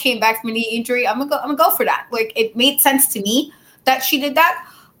 you just came back from a knee injury. I'm gonna go for that. Like, it made sense to me that she did that.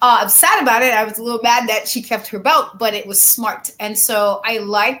 I'm sad about it. I was a little mad that she kept her belt, but it was smart. And so I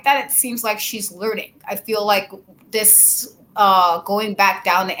like that it seems like she's learning. I feel like this going back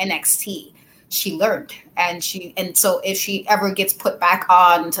down to NXT, she learned, and so if she ever gets put back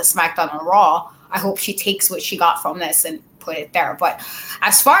on to SmackDown or Raw, I hope she takes what she got from this and put it there. But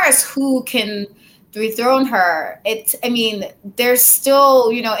as far as who can dethrone her, there's still,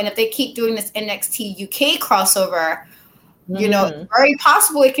 and if they keep doing this NXT UK crossover, very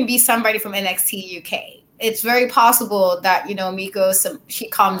possible it can be somebody from NXT UK. It's very possible that, Miko, she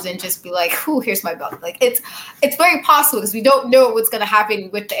comes and just be like, here's my belt. Like, it's very possible, because we don't know what's going to happen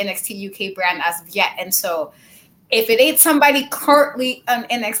with the NXT UK brand as of yet. And so if it ain't somebody currently on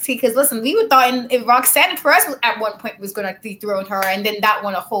NXT, because listen, we would thought if Roxanne Perez at one point was going to dethrone her, and then that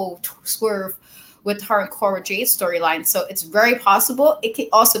won a whole swerve with her and Cora Jade's storyline. So it's very possible it could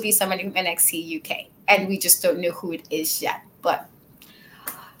also be somebody from NXT UK, and we just don't know who it is yet. But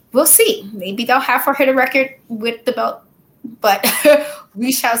we'll see. Maybe they'll have her hit a record with the belt, but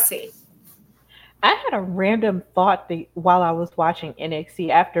we shall see. I had a random thought while I was watching NXT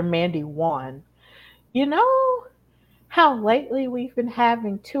after Mandy won. You know how lately we've been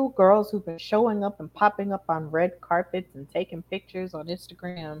having two girls who've been showing up and popping up on red carpets and taking pictures on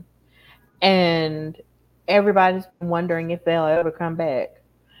Instagram, and everybody's been wondering if they'll ever come back.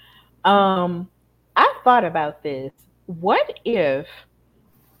 I thought about this. What if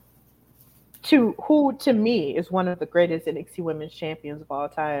who to me is one of the greatest NXT Women's Champions of all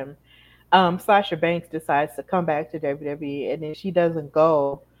time, Sasha Banks decides to come back to WWE, and then she doesn't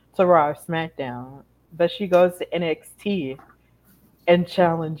go to Raw or SmackDown, but she goes to NXT and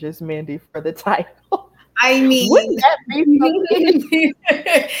challenges Mandy for the title. I mean, wouldn't that be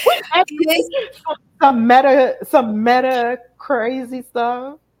some meta crazy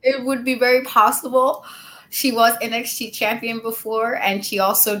stuff? It would be very possible. She was NXT champion before, and she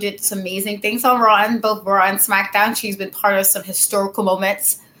also did some amazing things on Raw, and both Raw and SmackDown. She's been part of some historical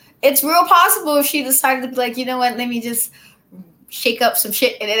moments. It's real possible if she decided to be like, you know what, let me just shake up some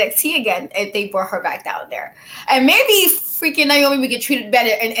shit in NXT again if they brought her back down there. And maybe freaking Naomi would get treated better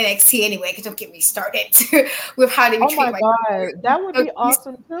in NXT anyway, because don't get me started with how they be treated. Oh my God, that would be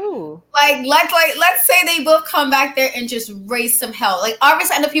awesome too. Let's say they both come back there and just raise some hell. Like,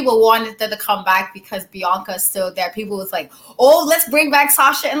 obviously, I know people wanted them to come back because Bianca's still there. People was like, oh, let's bring back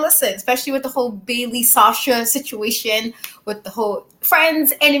Sasha. And listen, especially with the whole Bayley Sasha situation, with the whole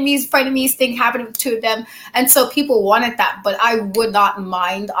friends, enemies, frenemies thing happening with two of them. And so people wanted that, but I would not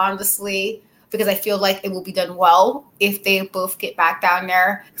mind, honestly, because I feel like it will be done well if they both get back down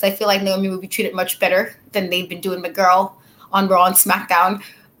there. Because I feel like Naomi will be treated much better than they've been doing McGirl on Raw and SmackDown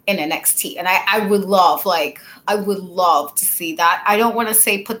in NXT. And I would love to see that. I don't want to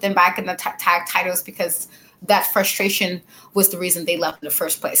say put them back in the tag titles, because that frustration was the reason they left in the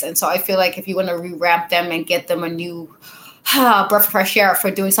first place. And so I feel like if you want to re-ramp them and get them a new breath of fresh air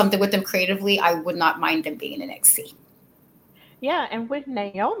for doing something with them creatively, I would not mind them being in NXT. Yeah, and with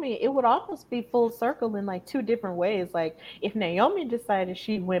Naomi, it would almost be full circle in like two different ways. Like, if Naomi decided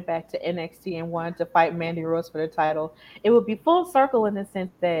she went back to NXT and wanted to fight Mandy Rose for the title, it would be full circle in the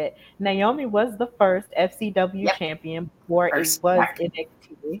sense that Naomi was the first FCW champion before it was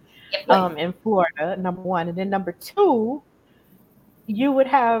NXT in Florida, number one. And then number two, you would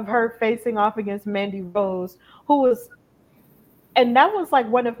have her facing off against Mandy Rose, and that was like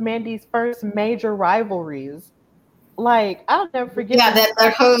one of Mandy's first major rivalries. Like, I'll never forget. Yeah,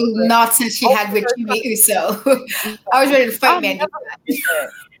 that whole nonsense she had with Jimmy Uso. I was ready to fight Mandy. I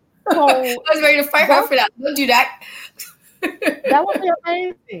was ready to fight her for that. Don't do that. That would be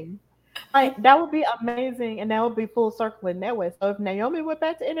amazing. Like, that would be amazing, and that would be full circle in that way. So if Naomi went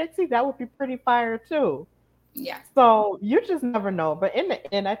back to NXT, that would be pretty fire too. Yeah. So you just never know. But in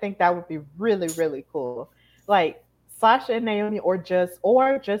the end, I think that would be really, really cool. Like, Sasha and Naomi, or just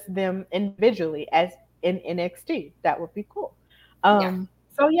them individually as in NXT. That would be cool.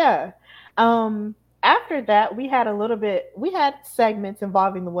 So yeah. After that, we had segments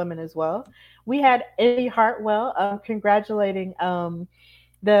involving the women as well. We had Indi Hartwell congratulating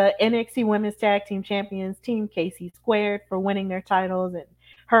the NXT Women's Tag Team Champions, Team Casey Squared, for winning their titles, and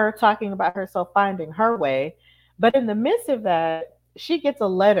her talking about herself finding her way. But in the midst of that, she gets a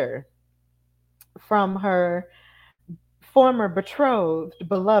letter from her former betrothed,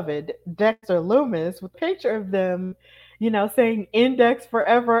 beloved Dexter Lumis, with a picture of them, saying Index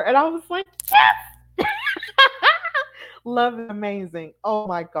forever. And I was like, yes! Love is amazing. Oh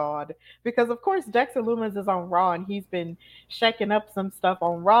my God. Because of course Dexter Lumis is on Raw, and he's been shaking up some stuff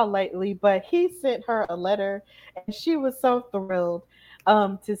on Raw lately, but he sent her a letter, and she was so thrilled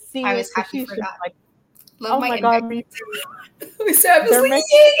to see I it. was happy for that. Like, love my God, me too.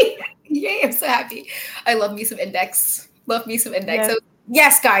 Yay, I'm so happy. I love me some Index. Love me some Index. Yes. So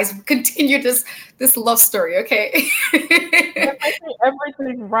yes, guys, continue this love story, okay?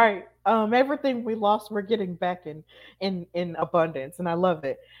 everything right. Everything we lost, we're getting back in abundance, and I love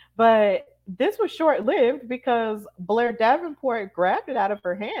it. But this was short-lived, because Blair Davenport grabbed it out of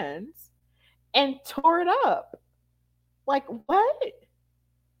her hands and tore it up. Like, what?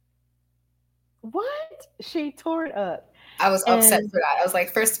 What? She tore it up. I was upset for that. I was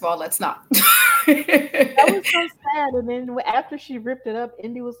like, first of all, let's not. That was so sad. And then after she ripped it up,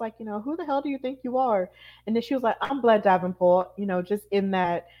 Indi was like, who the hell do you think you are? And then she was like, I'm Blair Davenport, just in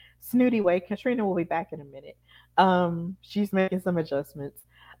that snooty way. Katrina will be back in a minute. She's making some adjustments.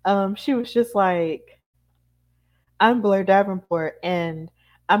 She was just like, I'm Blair Davenport, and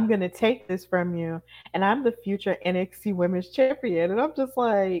I'm going to take this from you, and I'm the future NXT Women's Champion. And I'm just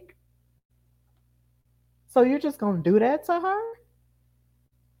like, so you're just going to do that to her?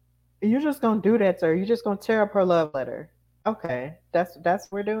 You're just going to do that to her? You're just going to tear up her love letter? Okay, that's what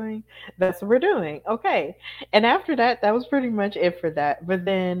we're doing? That's what we're doing. Okay. And after that, that was pretty much it for that. But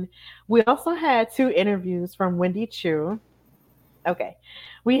then we also had 2 interviews from Wendy Choo. Okay.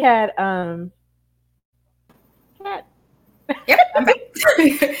 We had Yep, I'm back.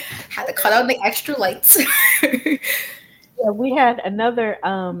 Had to cut out the extra lights. Yeah, we had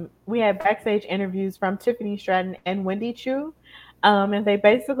backstage interviews from Tiffany Stratton and Wendy Choo. And they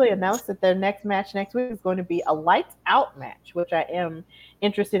basically announced that their next match next week is going to be a lights out match, which I am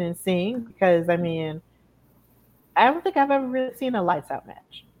interested in seeing, because I don't think I've ever really seen a lights out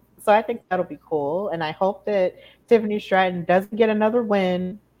match. So I think that'll be cool. And I hope that Tiffany Stratton doesn't get another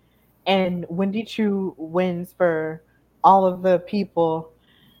win, and Wendy Choo wins for all of the people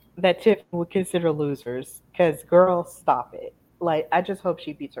that Tiffany would consider losers. Because, girl, stop it. Like, I just hope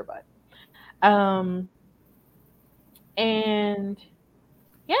she beats her butt. And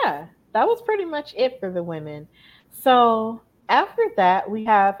yeah, that was pretty much it for the women. So after that, we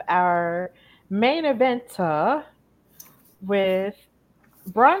have our main event, with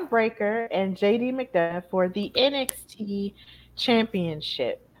Braun Breaker and JD McDonough for the NXT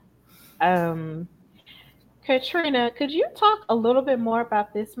Championship. Um, Katrina, could you talk a little bit more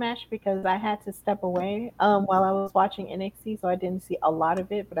about this match because I had to step away while I was watching NXT, so I didn't see a lot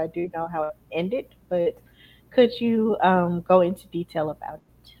of it, but I do know how it ended. But could you go into detail about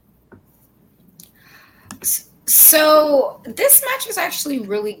it? So this match was actually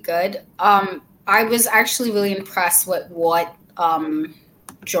really good. I was actually really impressed with what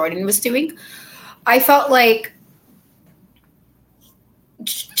Jordan was doing. I felt like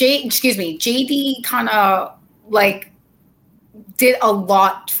JD kind of like did a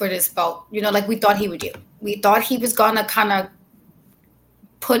lot for this belt, like we thought he would do. We thought he was gonna kind of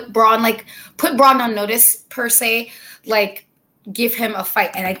put Braun on notice per se, like give him a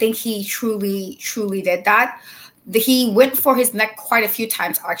fight, and I think he truly did that. He went for his neck quite a few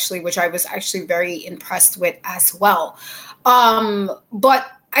times actually, which I was actually very impressed with as well. But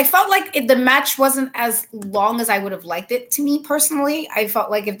I felt like the match wasn't as long as I would have liked it. To me personally, I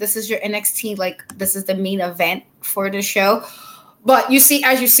felt like if this is your NXT, like this is the main event for the show. But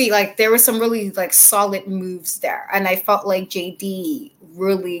as you see, like there were some really like solid moves there, and I felt like JD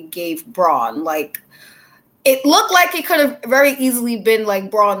really gave Braun, like it looked like it could have very easily been like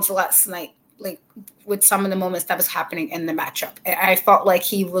Braun's last night, like with some of the moments that was happening in the matchup. And I felt like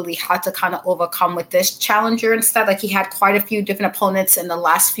he really had to kind of overcome with this challenger instead. Like he had quite a few different opponents in the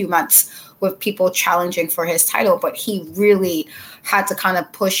last few months with people challenging for his title, but he really had to kind of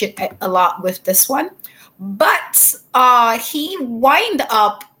push it a lot with this one. But he wound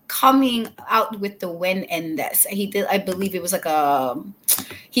up coming out with the win in this. He did, I believe it was like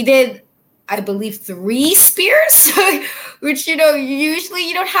I believe 3 spears, which, usually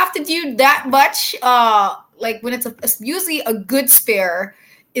you don't have to do that much. Like when it's usually a good spear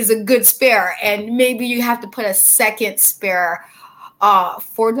is a good spear, and maybe you have to put a second spear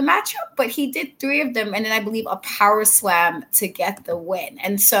for the matchup. But he did 3 of them, and then I believe a power slam to get the win.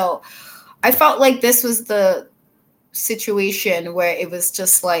 And so I felt like this was the situation where it was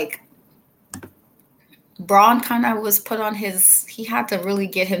just like Braun kind of was put on he had to really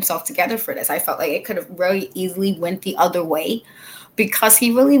get himself together for this. I felt like it could have very easily went the other way because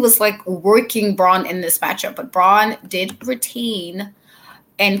he really was like working Braun in this matchup. But Braun did retain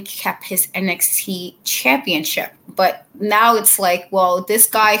and kept his NXT championship. But now it's like, well, this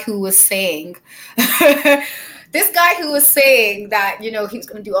guy who was saying that, he was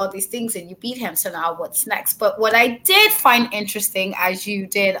going to do all these things and you beat him. So now what's next? But what I did find interesting, as you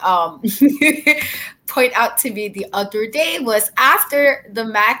did point out to me the other day, was after the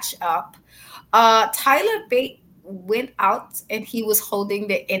matchup, Tyler Bate went out and he was holding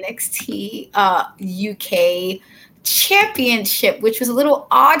the NXT UK championship, which was a little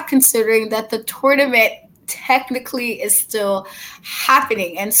odd considering that the tournament technically is still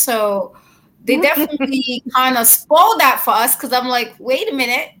happening. And so they definitely kind of spoiled that for us because I'm like, wait a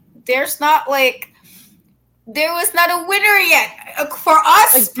minute, there was not a winner yet. For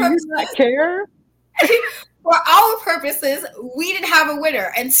us, like, do you not care? For our purposes, we didn't have a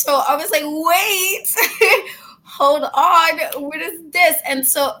winner. And so I was like, wait, hold on, what is this? And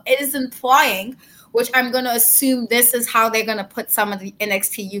so it is implying, which I'm going to assume this is how they're going to put some of the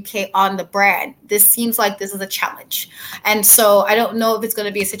NXT UK on the brand. This seems like this is a challenge. And so I don't know if it's going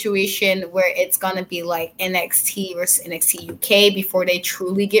to be a situation where it's going to be like NXT versus NXT UK before they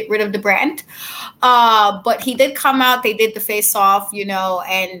truly get rid of the brand. But he did come out. They did the face-off,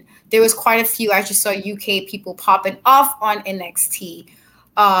 and there was quite a few, as you saw, UK people popping off on NXT.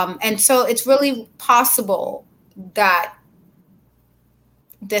 And so it's really possible that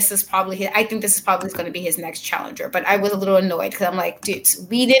this is probably going to be his next challenger. But I was a little annoyed because I'm like, dude,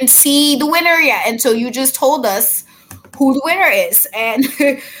 we didn't see the winner yet. And so you just told us who the winner is. And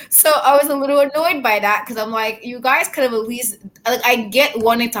so I was a little annoyed by that because I'm like, you guys could have at least, like, I get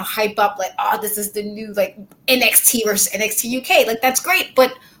wanting to hype up like, oh, this is the new like NXT versus NXT UK. Like, that's great.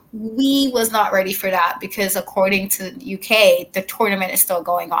 But we was not ready for that because according to the UK, the tournament is still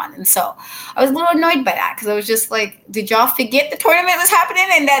going on. And so I was a little annoyed by that because I was just like, did y'all forget the tournament was happening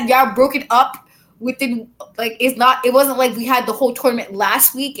and that y'all broke it up within, like, it wasn't like we had the whole tournament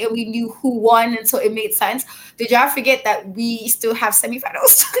last week and we knew who won and so it made sense. Did y'all forget that we still have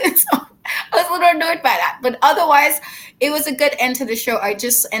semifinals? So I was a little annoyed by that. But otherwise, it was a good end to the show.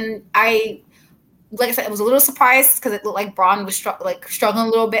 Like I said, I was a little surprised because it looked like Braun was struggling a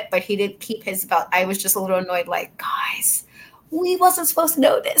little bit, but he did keep his belt. I was just a little annoyed, like, guys, we wasn't supposed to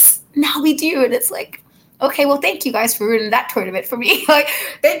know this. Now we do. And it's like, okay, well, thank you guys for ruining that tournament for me. Like,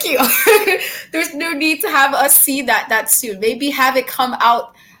 thank you. There's no need to have us see that soon. Maybe have it come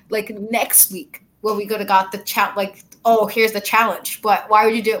out like next week well, we could have got the chat like, oh, here's the challenge. But why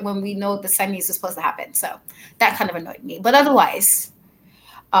would you do it when we know the semis is supposed to happen? So that kind of annoyed me. But otherwise,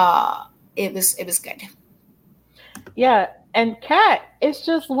 it was good. Yeah, and Kat, it's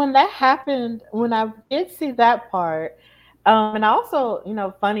just when that happened, when I did see that part, and also,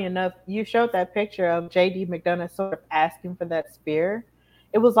 funny enough, you showed that picture of JD McDonough sort of asking for that spear.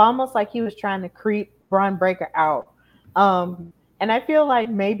 It was almost like he was trying to creep Braun Breaker out. And I feel like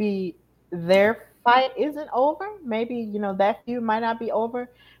maybe their fight isn't over. Maybe, that feud might not be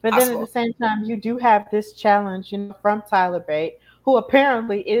over. But then at the Possible. same time, you do have this challenge, from Tyler Bate, who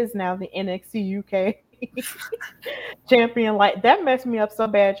apparently is now the NXT UK champion. Like that messed me up so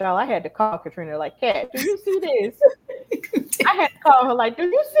bad, y'all. I had to call Katrina, like, Kat, do you see this? I had to call her, like, do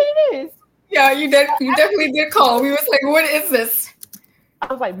you see this? Yeah, you did. You definitely did call. We was like, what is this?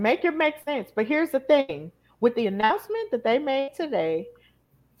 I was like, make it make sense. But here's the thing. With the announcement that they made today,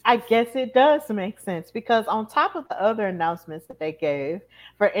 I guess it does make sense because on top of the other announcements that they gave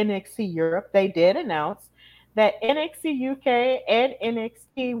for NXT Europe, they did announce that NXT UK and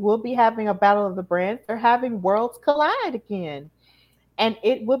NXT will be having a battle of the brands. They're having Worlds Collide again. And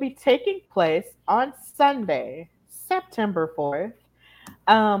it will be taking place on Sunday, September 4th,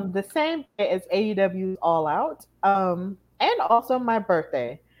 the same day as AEW's All Out, and also my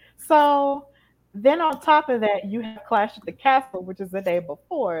birthday. So then on top of that, you have Clash at the Castle, which is the day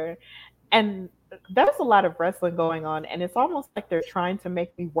before, and there's a lot of wrestling going on, and it's almost like they're trying to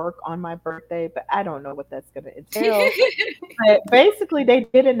make me work on my birthday, but I don't know what that's going to entail. But basically, they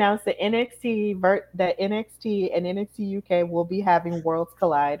did announce that NXT and NXT UK will be having Worlds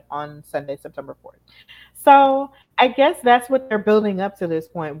Collide on Sunday, September 4th. So I guess that's what they're building up to this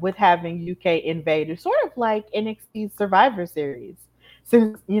point with having UK invade, sort of like NXT Survivor Series,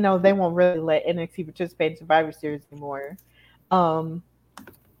 since they won't really let NXT participate in Survivor Series anymore.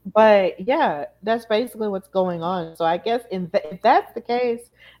 But yeah, that's basically what's going on. So I guess if that's the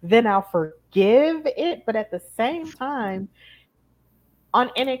case, then I'll forgive it. But at the same time, on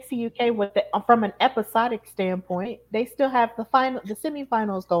NXT UK, from an episodic standpoint, they still have the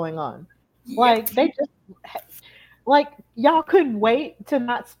semifinals going on. Like they just like y'all couldn't wait to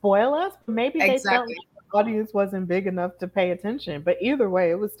not spoil us. Maybe they felt like the audience wasn't big enough to pay attention. But either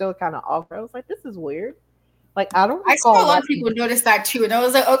way, it was still kind of awkward. I was like, this is weird. Like I saw a lot of people notice that too, and I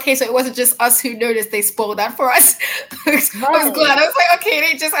was like, okay, so it wasn't just us who noticed. They spoiled that for us. I was glad. I was like, okay,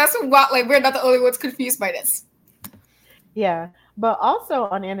 they just asked what. Like we're not the only ones confused by this. Yeah, but also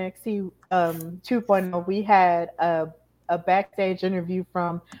on NXT 2.0, we had a backstage interview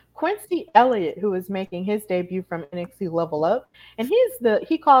from Quincy Elliott, who is making his debut from NXT Level Up, and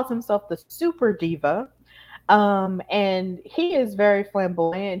he calls himself the Super Diva. And he is very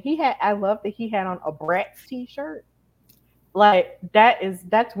flamboyant. I love that he had on a Bratz t-shirt. Like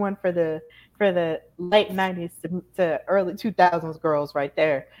that's one for the late 90s to early 2000s girls right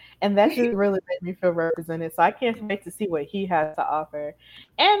there. And that just really made me feel represented. So I can't wait to see what he has to offer.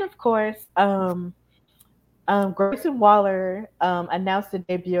 And of course, Grayson Waller announced the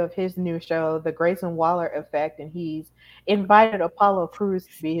debut of his new show, The Grayson Waller Effect, and he's invited Apollo Crews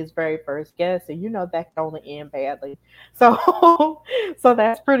to be his very first guest, and that can only end badly. So, so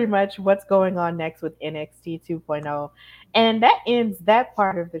that's pretty much what's going on next with NXT 2.0, and that ends that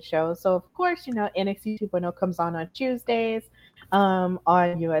part of the show. So, of course, NXT 2.0 comes on Tuesdays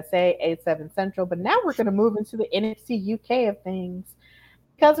on USA 8/7 Central, but now we're going to move into the NXT UK of things.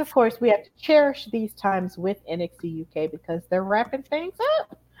 Because, of course, we have to cherish these times with NXT UK because they're wrapping things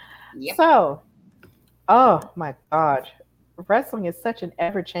up. Yep. So, oh my God. Wrestling is such an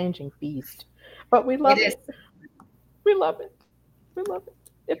ever-changing beast. But we love it. We love it. We love it.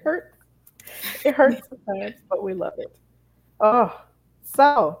 It hurts. It hurts sometimes, but we love it. Oh,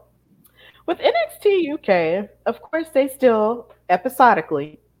 so with NXT UK, of course, they still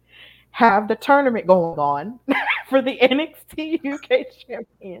episodically have the tournament going on for the NXT UK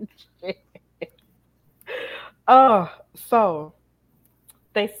Championship. So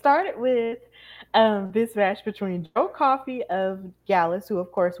they started with this match between Joe Coffey of Gallus, who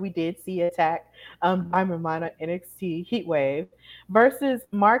of course we did see attack Diamond Mine on NXT Heatwave, versus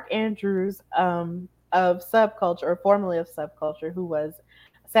Mark Andrews of Subculture, or formerly of Subculture, who was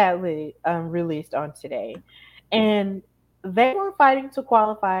sadly released on today. And they were fighting to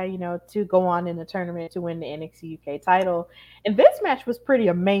qualify, to go on in the tournament to win the NXT UK title. And this match was pretty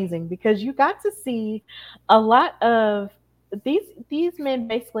amazing because you got to see a lot of these men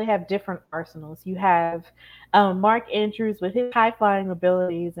basically have different arsenals. You have Mark Andrews with his high-flying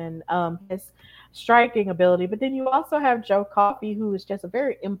abilities and his striking ability, but then you also have Joe Coffey, who is just a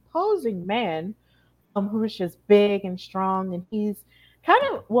very imposing man, who is just big and strong, and he's kind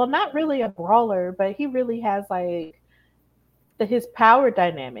of, well, not really a brawler, but he really has like his power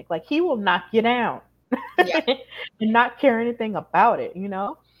dynamic. Like he will knock you down Yeah. and not care anything about it, you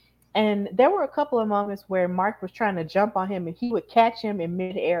know? And there were a couple of moments where Mark was trying to jump on him and he would catch him in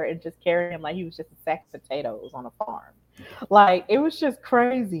midair and just carry him like he was just a sack of potatoes on a farm. Like it was just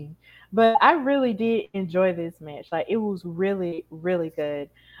crazy. But I really did enjoy this match. Like it was really, really good.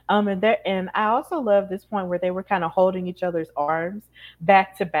 And I also love this point where they were kind of holding each other's arms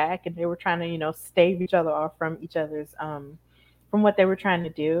back to back and they were trying to, stave each other off from each other's from what they were trying to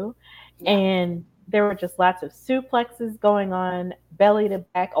do. Yeah. And there were just lots of suplexes going on, belly to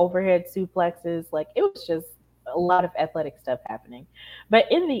back overhead suplexes. Like it was just a lot of athletic stuff happening. But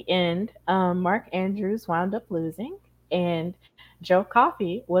in the end, Mark Andrews wound up losing, and Joe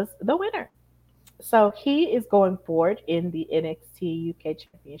Coffey was the winner. So he is going forward in the NXT UK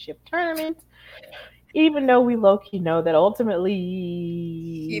Championship tournament, even though we low key know that ultimately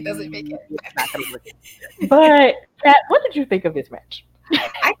He doesn't make it. it's not gonna work. But Pat, what did you think of this match? I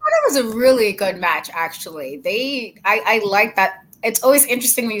thought it was a really good match, actually. I like that. It's always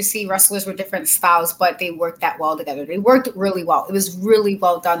interesting when you see wrestlers with different styles, but they worked that well together. They worked really well. It was really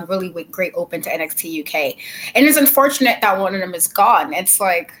well done, really great open to NXT UK. And it's unfortunate that one of them is gone. It's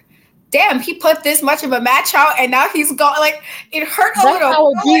like, damn, he put this much of a match out and now he's gone. Like, it hurt a little. How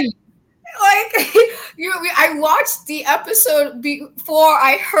it be. Like I watched the episode before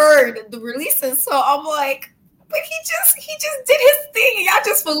I heard the releases, so I'm like, but he just did his thing. And y'all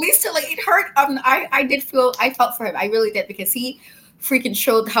just released it. Like it hurt. I felt for him. I really did, because he freaking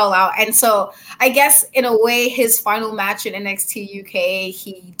showed the hell out. And so I guess in a way, his final match in NXT UK,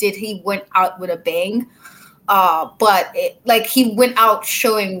 he went out with a bang. But he went out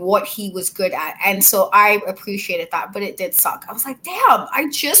showing what he was good at. And so I appreciated that, but it did suck. I was like, damn, I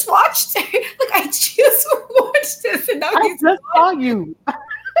just watched it. Like I just watched this and now I just saw you.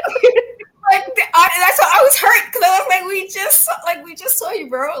 That's why I was hurt, because I was like, we just saw you,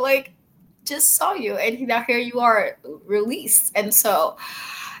 bro. Like, just saw you, and now here you are released. And so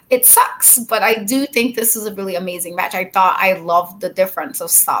it sucks, but I do think this is a really amazing match. I loved the difference of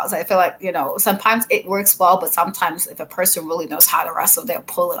styles. I feel like, sometimes it works well, but sometimes if a person really knows how to wrestle, they'll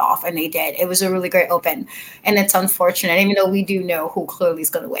pull it off, and they did. It was a really great open, and it's unfortunate, even though we do know who clearly is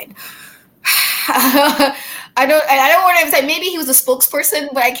going to win. I don't want to say maybe he was a spokesperson,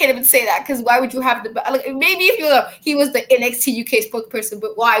 but I can't even say that, because why would you have the belt? Like, maybe if he was the NXT UK spokesperson,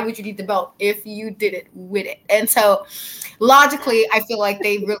 but why would you need the belt if you didn't win it? And so logically, I feel like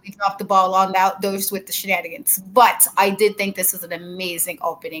they really dropped the ball on those with the shenanigans. But I did think this was an amazing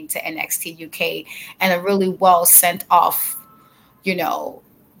opening to NXT UK and a really well sent off,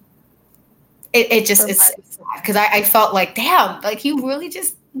 it just it's because I felt like, damn, like you really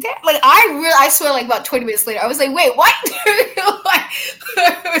just. Like I swear, like about 20 minutes later, I was like, "Wait, what?"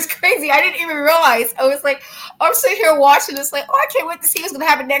 It was crazy. I didn't even realize. I was like, I'm sitting here watching this, like, "Oh, I can't wait to see what's gonna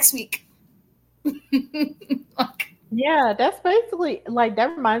happen next week." Yeah, that's basically like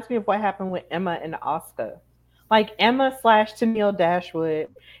that reminds me of what happened with Emma and Asuka. Like Emma / Tennille Dashwood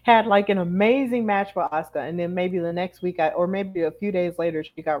had like an amazing match with Asuka, and then maybe the next week, or maybe a few days later,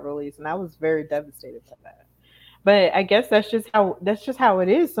 she got released, and I was very devastated by that. But I guess that's just how it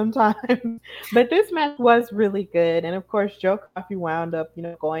is sometimes. But this match was really good, and of course, Joe Coffey wound up,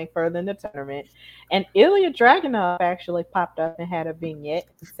 going further in the tournament. And Ilya Dragunov actually popped up and had a vignette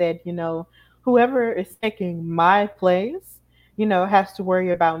and said, whoever is taking my place, has to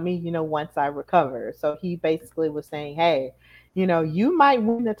worry about me, once I recover. So he basically was saying, hey, you might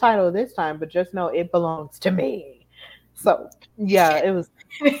win the title this time, but just know it belongs to me. So yeah, it was,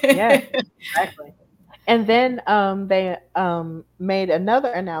 yeah, exactly. And then they made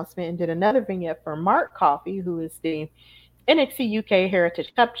another announcement and did another vignette for Mark Coffey, who is the NXT UK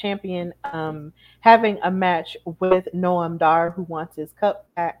Heritage Cup champion, having a match with Noam Dar, who wants his cup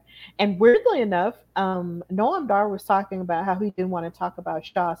back. And weirdly enough, Noam Dar was talking about how he didn't want to talk about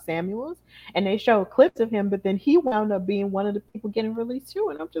Shaw Samuels, and they showed clips of him, but then he wound up being one of the people getting released too.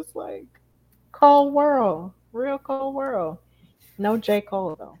 And I'm just like, cold world, real cold world. No J.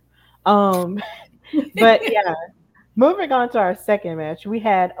 Cole though. But yeah, moving on to our second match, we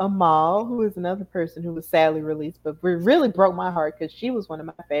had Amal, who is another person who was sadly released, but really broke my heart because she was one of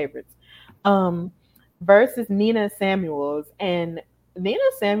my favorites, versus Nina Samuels. And Nina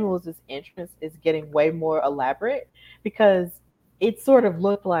Samuels' entrance is getting way more elaborate because it sort of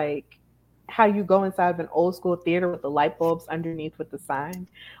looked like how you go inside of an old school theater with the light bulbs underneath with the sign.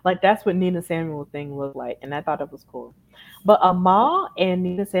 Like that's what Nina Samuels thing looked like, and I thought that was cool. But Amal and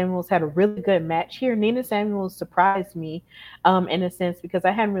Nina Samuels had a really good match here. Nina Samuels surprised me in a sense because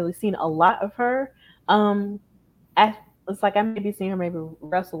I hadn't really seen a lot of her. It's like I maybe seen her maybe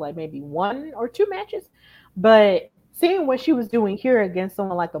wrestle like maybe one or two matches, but seeing what she was doing here against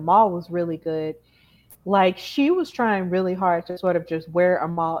someone like Amal was really good. Like she was trying really hard to sort of just wear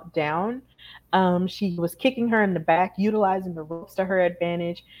Amal down. She was kicking her in the back, utilizing the ropes to her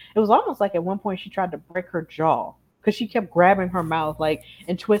advantage. It was almost like at one point she tried to break her jaw because she kept grabbing her mouth like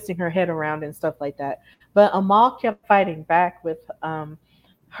and twisting her head around and stuff like that. But Amal kept fighting back with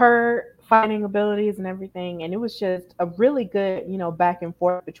her fighting abilities and everything, and it was just a really good, back and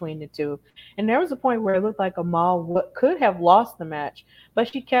forth between the two. And there was a point where it looked like Amal could have lost the match, but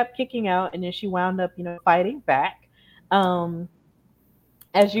she kept kicking out, and then she wound up, fighting back. Um,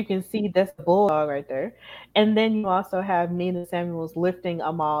 as you can see, that's the bulldog right there. And then you also have Nina Samuels lifting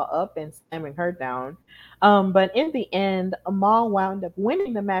Amal up and slamming her down. But in the end, Amal wound up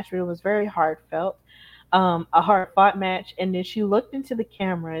winning the match, but it was very heartfelt, a hard fought match. And then she looked into the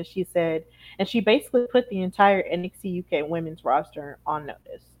camera and she said, and she basically put the entire NXT UK women's roster on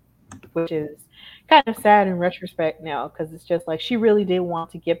notice, which is kind of sad in retrospect now because it's just like she really did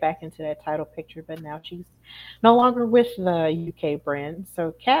want to get back into that title picture, but now she's no longer with the UK brand.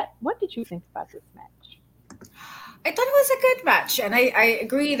 So, Kat, what did you think about this match? I thought it was a good match, and I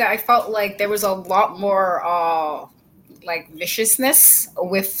agree that I felt like there was a lot more like viciousness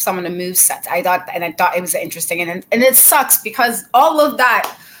with some of the move sets. I thought it was interesting, and it sucks because all of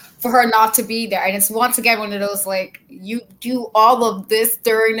that for her not to be there, and it's once again one of those like you do all of this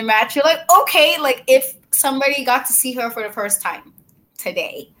during the match. You're like, okay, like if somebody got to see her for the first time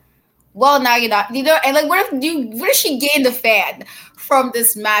today, well, now you're not, and like what if she gained a fan from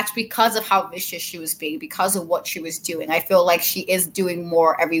this match because of how vicious she was being, because of what she was doing? I feel like she is doing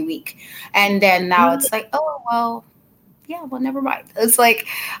more every week, and then now it's like, oh well. Yeah, well, never mind. It's like,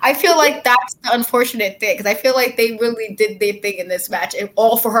 I feel like that's the unfortunate thing because I feel like they really did their thing in this match and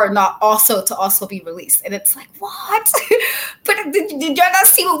all for her not also to be released. And it's like, what? But did y'all not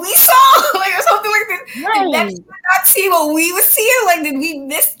see what we saw? Like, or something like this? Right. Did you not see what we were seeing? Like, did we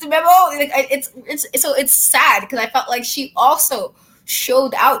miss the memo? Like, it's sad because I felt like she also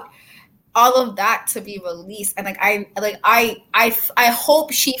showed out all of that to be released. And I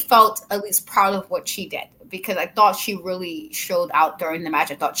hope she felt at least proud of what she did, because I thought she really showed out during the match.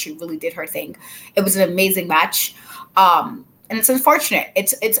 I thought she really did her thing. It was an amazing match. And it's unfortunate.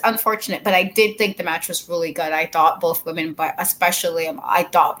 It's unfortunate, but I did think the match was really good. I thought both women, but especially I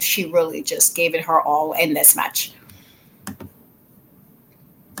thought she really just gave it her all in this match.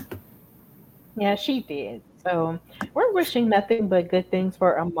 Yeah, she did. So we're wishing nothing but good things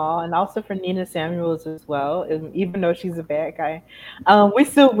for Amal and also for Nina Samuels as well. And even though she's a bad guy, we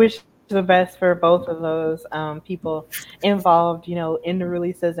still wish the best for both of those people involved, in the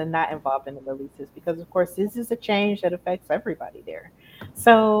releases and not involved in the releases, because of course this is a change that affects everybody there.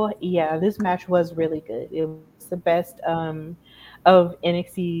 So yeah, this match was really good. It was the best of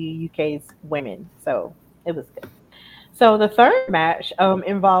NXT UK's women, so it was good. So the third match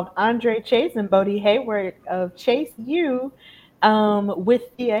involved Andre Chase and Bodie Hayward of Chase U, with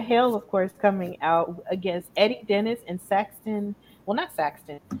Thea Hale, of course, coming out against Eddie Dennis and Saxon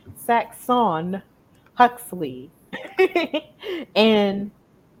Huxley. And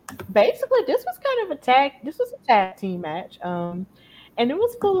basically this was a tag team match. And it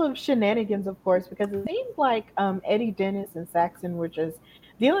was full of shenanigans, of course, because it seemed like Eddie Dennis and Saxon were just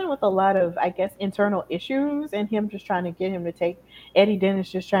dealing with a lot of, I guess, internal issues, and him just trying to get him to take Eddie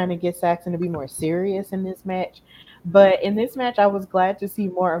Dennis just trying to get Saxon to be more serious in this match. But in this match, I was glad to see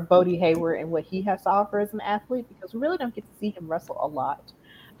more of Bodie Hayward and what he has to offer as an athlete, because we really don't get to see him wrestle a lot.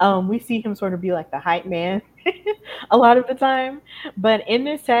 We see him sort of be like the hype man a lot of the time. But in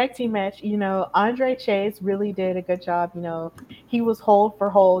this tag team match, Andre Chase really did a good job. He was hold for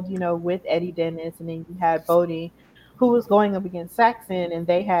hold, with Eddie Dennis, and then you had Bodie, who was going up against Saxon, and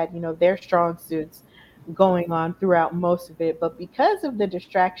they had, their strong suits going on throughout most of it. But because of the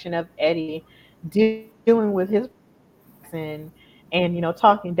distraction of Eddie dealing with his and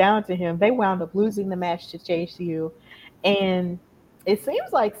talking down to him, they wound up losing the match to Chase U. And it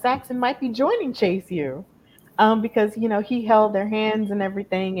seems like Saxon might be joining Chase U, because he held their hands and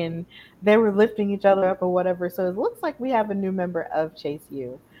everything, and they were lifting each other up or whatever. So it looks like we have a new member of Chase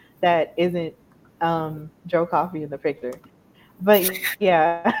U that isn't Joe Coffey in the picture. But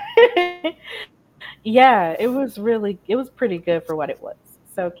yeah, yeah, it was pretty good for what it was.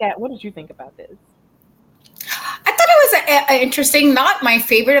 So Kat, what did you think about this? I thought it was interesting, not my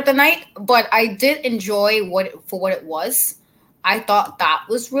favorite of the night, but I did enjoy what it was. I thought that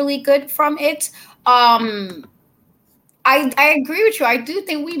was really good from it. I agree with you. I do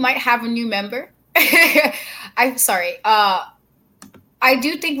think we might have a new member. I'm sorry. I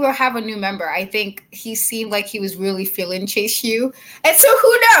do think we'll have a new member. I think he seemed like he was really feeling Chase U. And so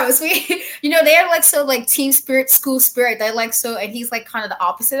who knows? They're like so like team spirit, school spirit. They're like so, and he's like kind of the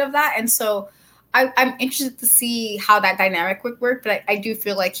opposite of that. And so I'm interested to see how that dynamic would work. But I do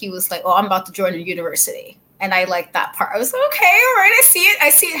feel like he was like, oh, I'm about to join a university. And I like that part. I was like, okay, all right, I see it. I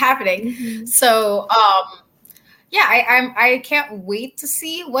see it happening. Mm-hmm. So yeah, I can't wait to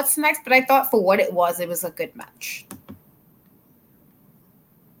see what's next. But I thought for what it was a good match.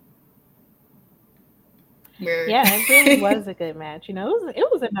 Yeah, it really was a good match. It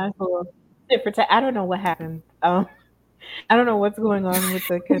was a nice little different. I don't know what happened. I don't know what's going on with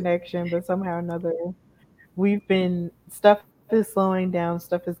the connection, but somehow or another, stuff is slowing down,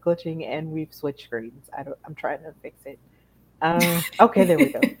 stuff is glitching, and we've switched screens. I'm trying to fix it. Okay, there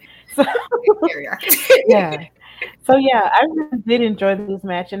we go. So, yeah. So yeah, I really did enjoy this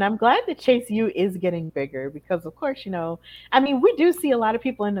match, and I'm glad that Chase U is getting bigger because, of course, we do see a lot of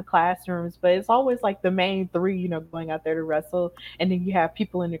people in the classrooms, but it's always like the main three, going out there to wrestle, and then you have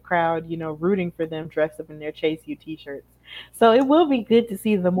people in the crowd, rooting for them, dressed up in their Chase U t-shirts. So it will be good to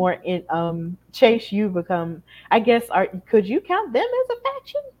see the more Chase U become. I guess, could you count them as a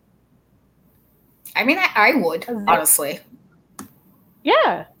faction? I mean, I would honestly.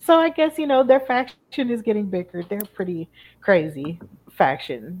 Yeah, so I guess, their faction is getting bigger. They're pretty crazy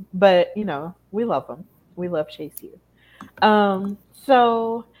faction, but, we love them. We love Chase U.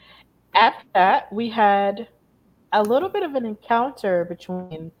 So after that, we had a little bit of an encounter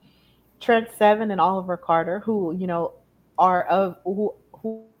between Trent Seven and Oliver Carter, who,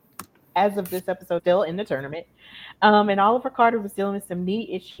 who as of this episode, still in the tournament. And Oliver Carter was dealing with some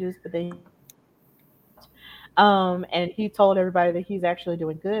knee issues, but then and he told everybody that he's actually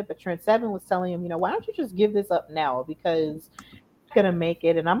doing good, but Trent Seven was telling him, why don't you just give this up now, because you're gonna make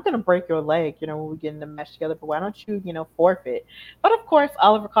it and I'm gonna break your leg, when we get in the match together, but why don't you, forfeit? But of course,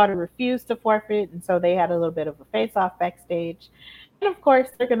 Oliver Carter refused to forfeit, and so they had a little bit of a face-off backstage. And of course,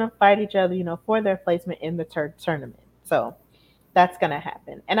 they're gonna fight each other, for their placement in the tournament. So that's gonna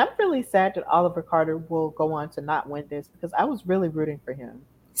happen. And I'm really sad that Oliver Carter will go on to not win this, because I was really rooting for him.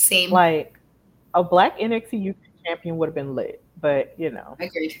 Same. Like, a black NXT UK champion would have been lit, but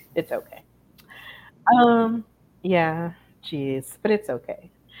agreed. It's okay. Yeah, geez, but it's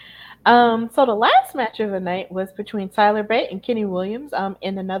okay. So the last match of the night was between Tyler Bate and Kenny Williams,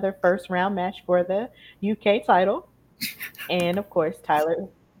 in another first round match for the UK title, and of course Tyler.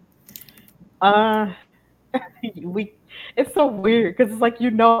 It's so weird because it's like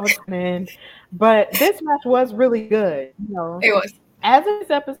what's gonna end, but this match was really good. It was. As of this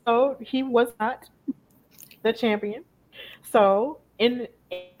episode, he was not the champion. So it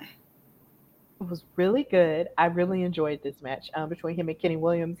was really good. I really enjoyed this match between him and Kenny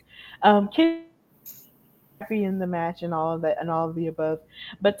Williams. Kenny happy in the match and all of that and all of the above.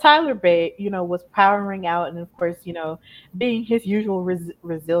 But Tyler Bate, was powering out and of course, being his usual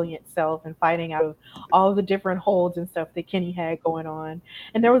resilient self and fighting out of all the different holds and stuff that Kenny had going on.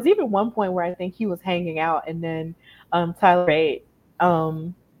 And there was even one point where I think he was hanging out, and then Tyler Bate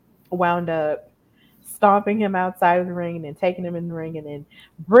wound up stomping him outside of the ring and then taking him in the ring and then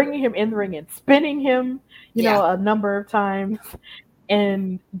bringing him in the ring and spinning him, a number of times,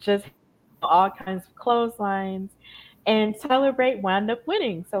 and just all kinds of clotheslines. And Tyler Bate wound up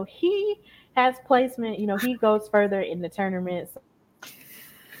winning. So he has placement, he goes further in the tournament. So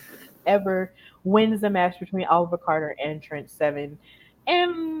ever wins the match between Oliver Carter and Trent Seven,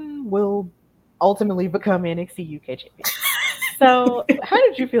 and will ultimately become NXT UK champion. So, how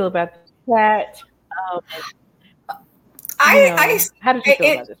did you feel about that? How did you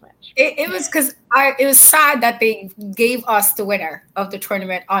feel about this match? It was because it was sad that they gave us the winner of the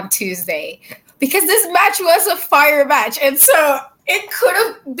tournament on Tuesday, because this match was a fire match, and so it could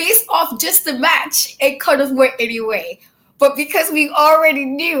have, based off just the match, it could have went anyway. But because we already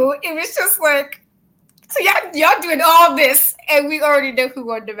knew, it was just like, so y'all doing all this, and we already know who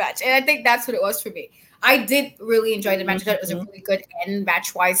won the match, and I think that's what it was for me. I did really enjoy the match. I thought it was a really good end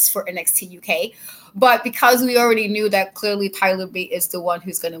match-wise for NXT UK. But because we already knew that clearly Tyler Bate is the one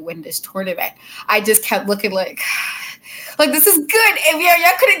who's going to win this tournament, I just kept looking like this is good. And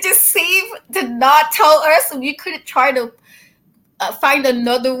y'all couldn't just save to not tell us, and we couldn't try to find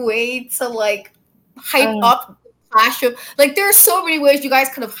another way to hype up Clash of. There are so many ways you guys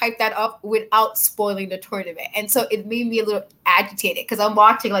could have hyped that up without spoiling the tournament. And so it made me a little agitated because I'm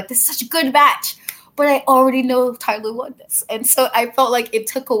watching this is such a good match. But I already know Tyler won this. And so I felt like it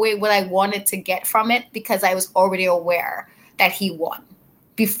took away what I wanted to get from it, because I was already aware that he won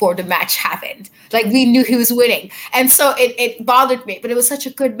before the match happened. Like we knew he was winning. And so it bothered me, but it was such a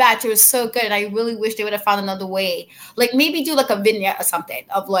good match. It was so good. And I really wish they would have found another way. Like maybe do like a vignette or something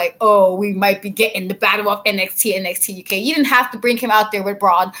of like, oh, we might be getting the battle of NXT UK. You didn't have to bring him out there with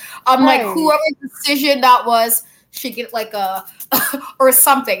Braun. Like whoever's decision that was should get like a or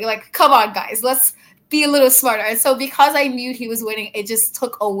something. Like, come on, guys, let's be a little smarter. And so because I knew he was winning, it just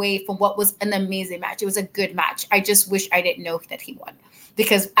took away from what was an amazing match. It was a good match. I just wish I didn't know that he won.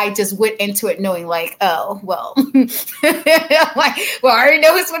 Because I just went into it knowing like, oh, well, I already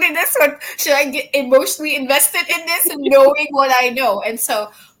know who's winning this one. Should I get emotionally invested in this and knowing what I know? And so,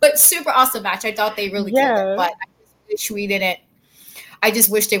 but super awesome match. I thought they really did it, but I just wish we didn't. I just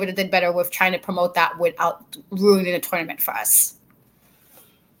wish they would have done better with trying to promote that without ruining the tournament for us.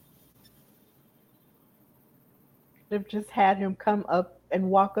 They've just had him come up and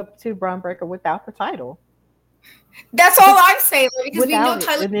walk up to Braun Breaker without the title. That's all I'm saying, because we know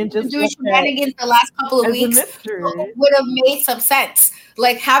Tyler been doing shenanigans the last couple of weeks. Would have made some sense.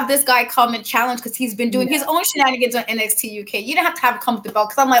 Like have this guy come and challenge because he's been doing his own shenanigans on NXT UK. You don't have to have him come to the belt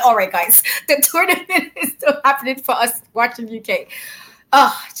because I'm like, all right, guys, the tournament is still happening for us watching UK.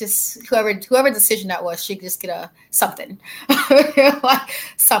 Oh, just whoever decision that was, she could just get something, like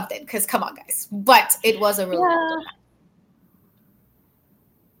something. Because come on, guys. But it was a really good match.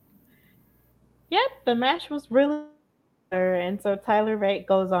 Yep, the match was really good. And so Tyler Bate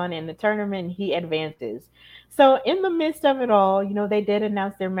goes on in the tournament and he advances. So in the midst of it all, they did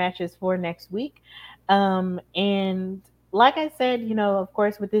announce their matches for next week. And like I said, of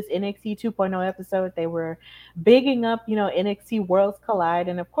course, with this NXT 2.0 episode, they were bigging up, NXT Worlds Collide.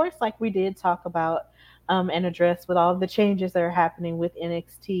 And of course, like we did talk about and address with all of the changes that are happening with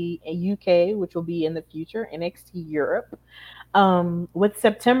NXT UK, which will be in the future, NXT Europe. With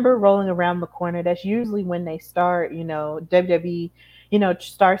September rolling around the corner, that's usually when they start, WWE,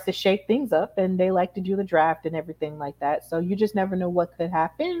 starts to shake things up and they like to do the draft and everything like that. So you just never know what could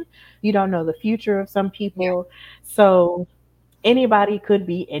happen. You don't know the future of some people. Yeah. So anybody could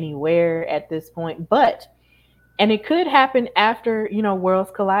be anywhere at this point, and it could happen after,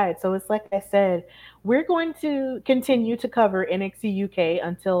 Worlds Collide. So it's like I said, we're going to continue to cover NXT UK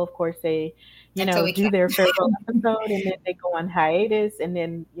until, of course, they do their farewell episode and then they go on hiatus and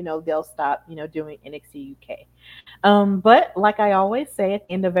then, they'll stop, doing NXT UK. But like I always say at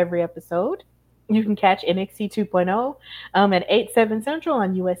the end of every episode, you can catch NXT 2.0 at 8/7 Central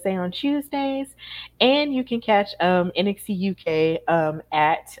on USA on Tuesdays. And you can catch NXT UK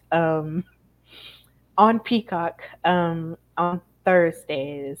on Peacock on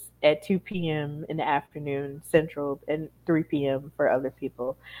Thursdays at 2 p.m. in the afternoon Central and 3 p.m. for other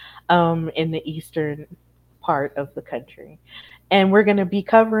people in the eastern part of the country. And we're going to be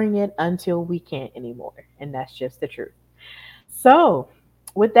covering it until we can't anymore. And that's just the truth. So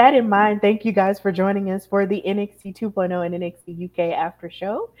with that in mind, thank you guys for joining us for the NXT 2.0 and NXT UK after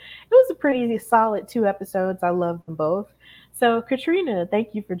show. It was a pretty solid 2 episodes. I love them both. So, Katrina,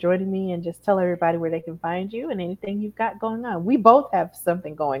 thank you for joining me, and just tell everybody where they can find you and anything you've got going on. We both have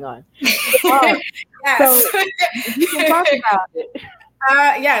something going on. Yes. So you can talk about it.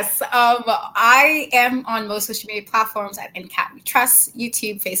 Yes. I am on most social media platforms at NCAT We Trust,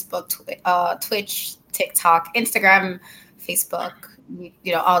 YouTube, Facebook, Twitch, TikTok, Instagram, Facebook,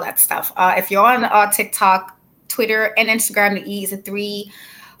 all that stuff. If you're on TikTok, Twitter, and Instagram, the E is a 3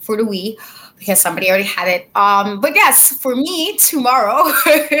 for the we, because somebody already had it. But yes, for me, tomorrow,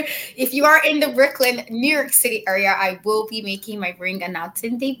 if you are in the Brooklyn, New York City area, I will be making my ring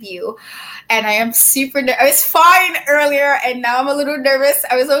announcement debut. And I am super I was fine earlier, and now I'm a little nervous.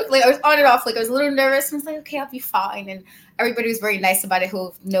 I was on and off. I was a little nervous. And I was like, okay, I'll be fine. And everybody was very nice about it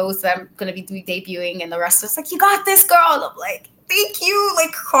who knows that I'm going to be debuting. And the rest was like, you got this, girl. And I'm like, thank you.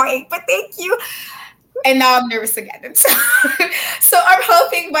 Crying, but thank you. And now I'm nervous again. And so I'm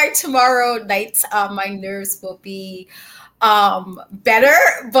hoping by tomorrow night, my nerves will be better.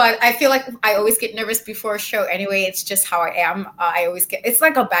 But I feel like I always get nervous before a show anyway. It's just how I am. I always it's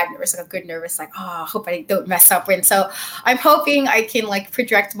like a bad nervous, like a good nervous, like, I hope I don't mess up. And so I'm hoping I can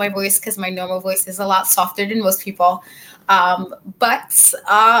project my voice, because my normal voice is a lot softer than most people. But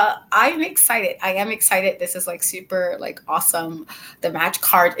I'm excited. I am excited. This is super awesome. The match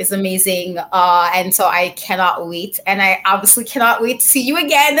card is amazing. And so I cannot wait. And I obviously cannot wait to see you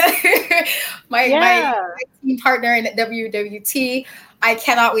again. my team partner in WWT. I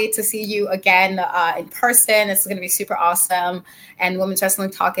cannot wait to see you again in person. It's going to be super awesome. And Women's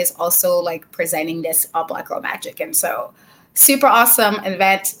Wrestling Talk is also presenting this Black Girl Magic. And so super awesome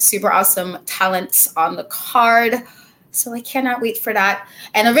event, super awesome talents on the card. So I cannot wait for that.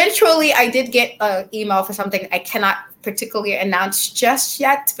 And eventually I did get an email for something I cannot particularly announce just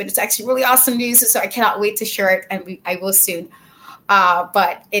yet, but it's actually really awesome news. So I cannot wait to share it, and I will soon.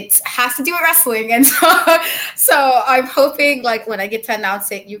 But it has to do with wrestling. And so I'm hoping like when I get to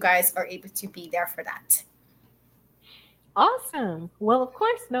announce it, you guys are able to be there for that. Awesome. Well, of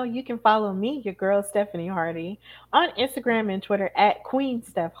course, you can follow me, your girl, Stephanie Hardy, on Instagram and Twitter at Queen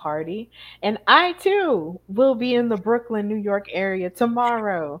Steph Hardy. And I, too, will be in the Brooklyn, New York area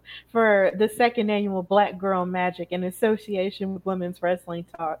tomorrow for the 2nd annual Black Girl Magic in association with Women's Wrestling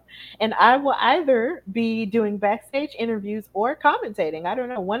Talk. And I will either be doing backstage interviews or commentating. I don't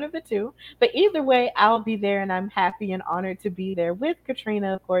know, one of the two. But either way, I'll be there, and I'm happy and honored to be there with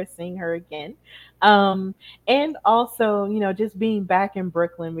Katrina, of course, seeing her again. And also, just being back in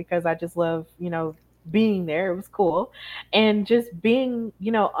Brooklyn, because I just love, being there. It was cool. And just being,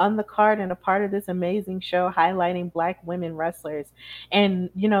 on the card and a part of this amazing show highlighting Black women wrestlers and,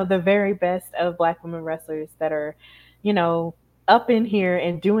 the very best of Black women wrestlers that are, up in here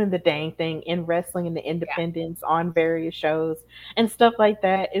and doing the dang thing in wrestling and the independents on various shows and stuff like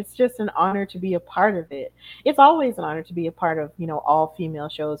that. It's just an honor to be a part of it. It's always an honor to be a part of, all female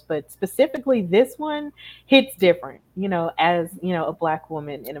shows, but specifically this one hits different, as, a Black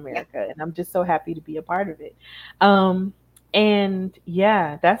woman in America. And I'm just so happy to be a part of it. And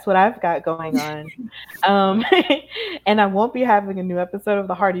yeah, that's what I've got going on. And I won't be having a new episode of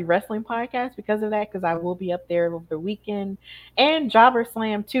the Hardy Wrestling Podcast because of that, because I will be up there over the weekend. And Jobber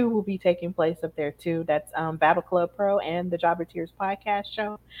Slam 2 will be taking place up there too. That's Battle Club Pro and the Jobber Tears podcast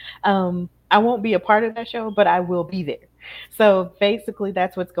show. I won't be a part of that show, but I will be there. So basically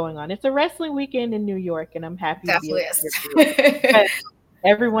that's what's going on. It's a wrestling weekend in New York, and I'm happy to be there.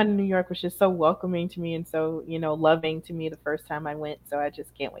 Everyone in New York was just so welcoming to me and so, loving to me the first time I went. So I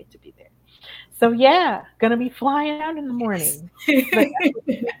just can't wait to be there. So yeah, gonna be flying out in the morning. But that's what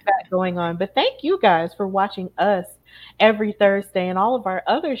we've got going on. But thank you guys for watching us every Thursday and all of our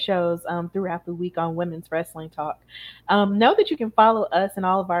other shows throughout the week on Women's Wrestling Talk. Know that you can follow us and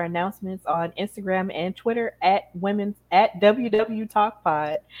all of our announcements on Instagram and Twitter at WW Talk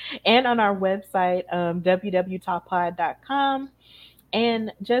Pod, and on our website www.talkpod.com.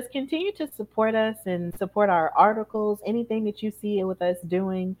 And just continue to support us and support our articles, anything that you see with us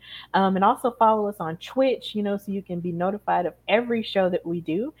doing. And also follow us on Twitch, so you can be notified of every show that we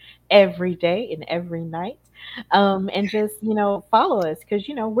do every day and every night. And just, follow us because,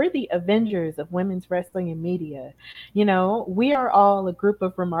 we're the Avengers of women's wrestling and media. We are all a group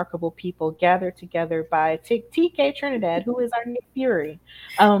of remarkable people gathered together by TK Trinidad, who is our Nick Fury.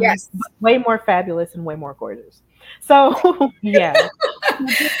 Yes. Way more fabulous and way more gorgeous. So yeah,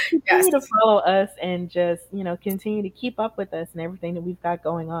 continue to follow us and just, continue to keep up with us and everything that we've got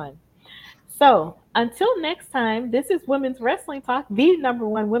going on. So until next time, this is Women's Wrestling Talk, the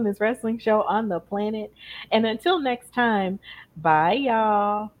 #1 women's wrestling show on the planet. And until next time, bye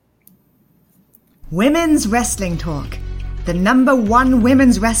y'all. Women's Wrestling Talk, the #1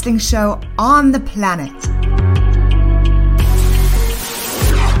 women's wrestling show on the planet.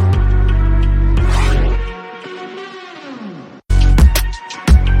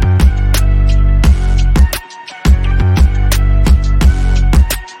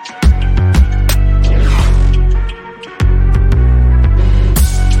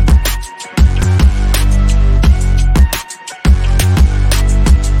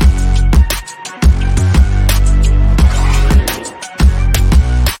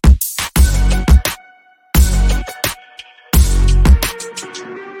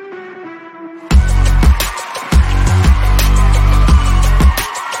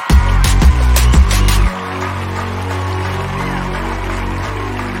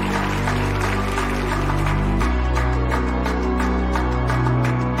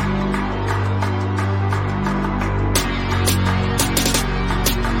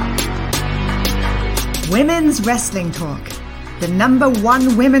 Women's Wrestling Talk, the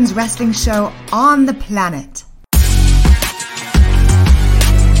 #1 women's wrestling show on the planet.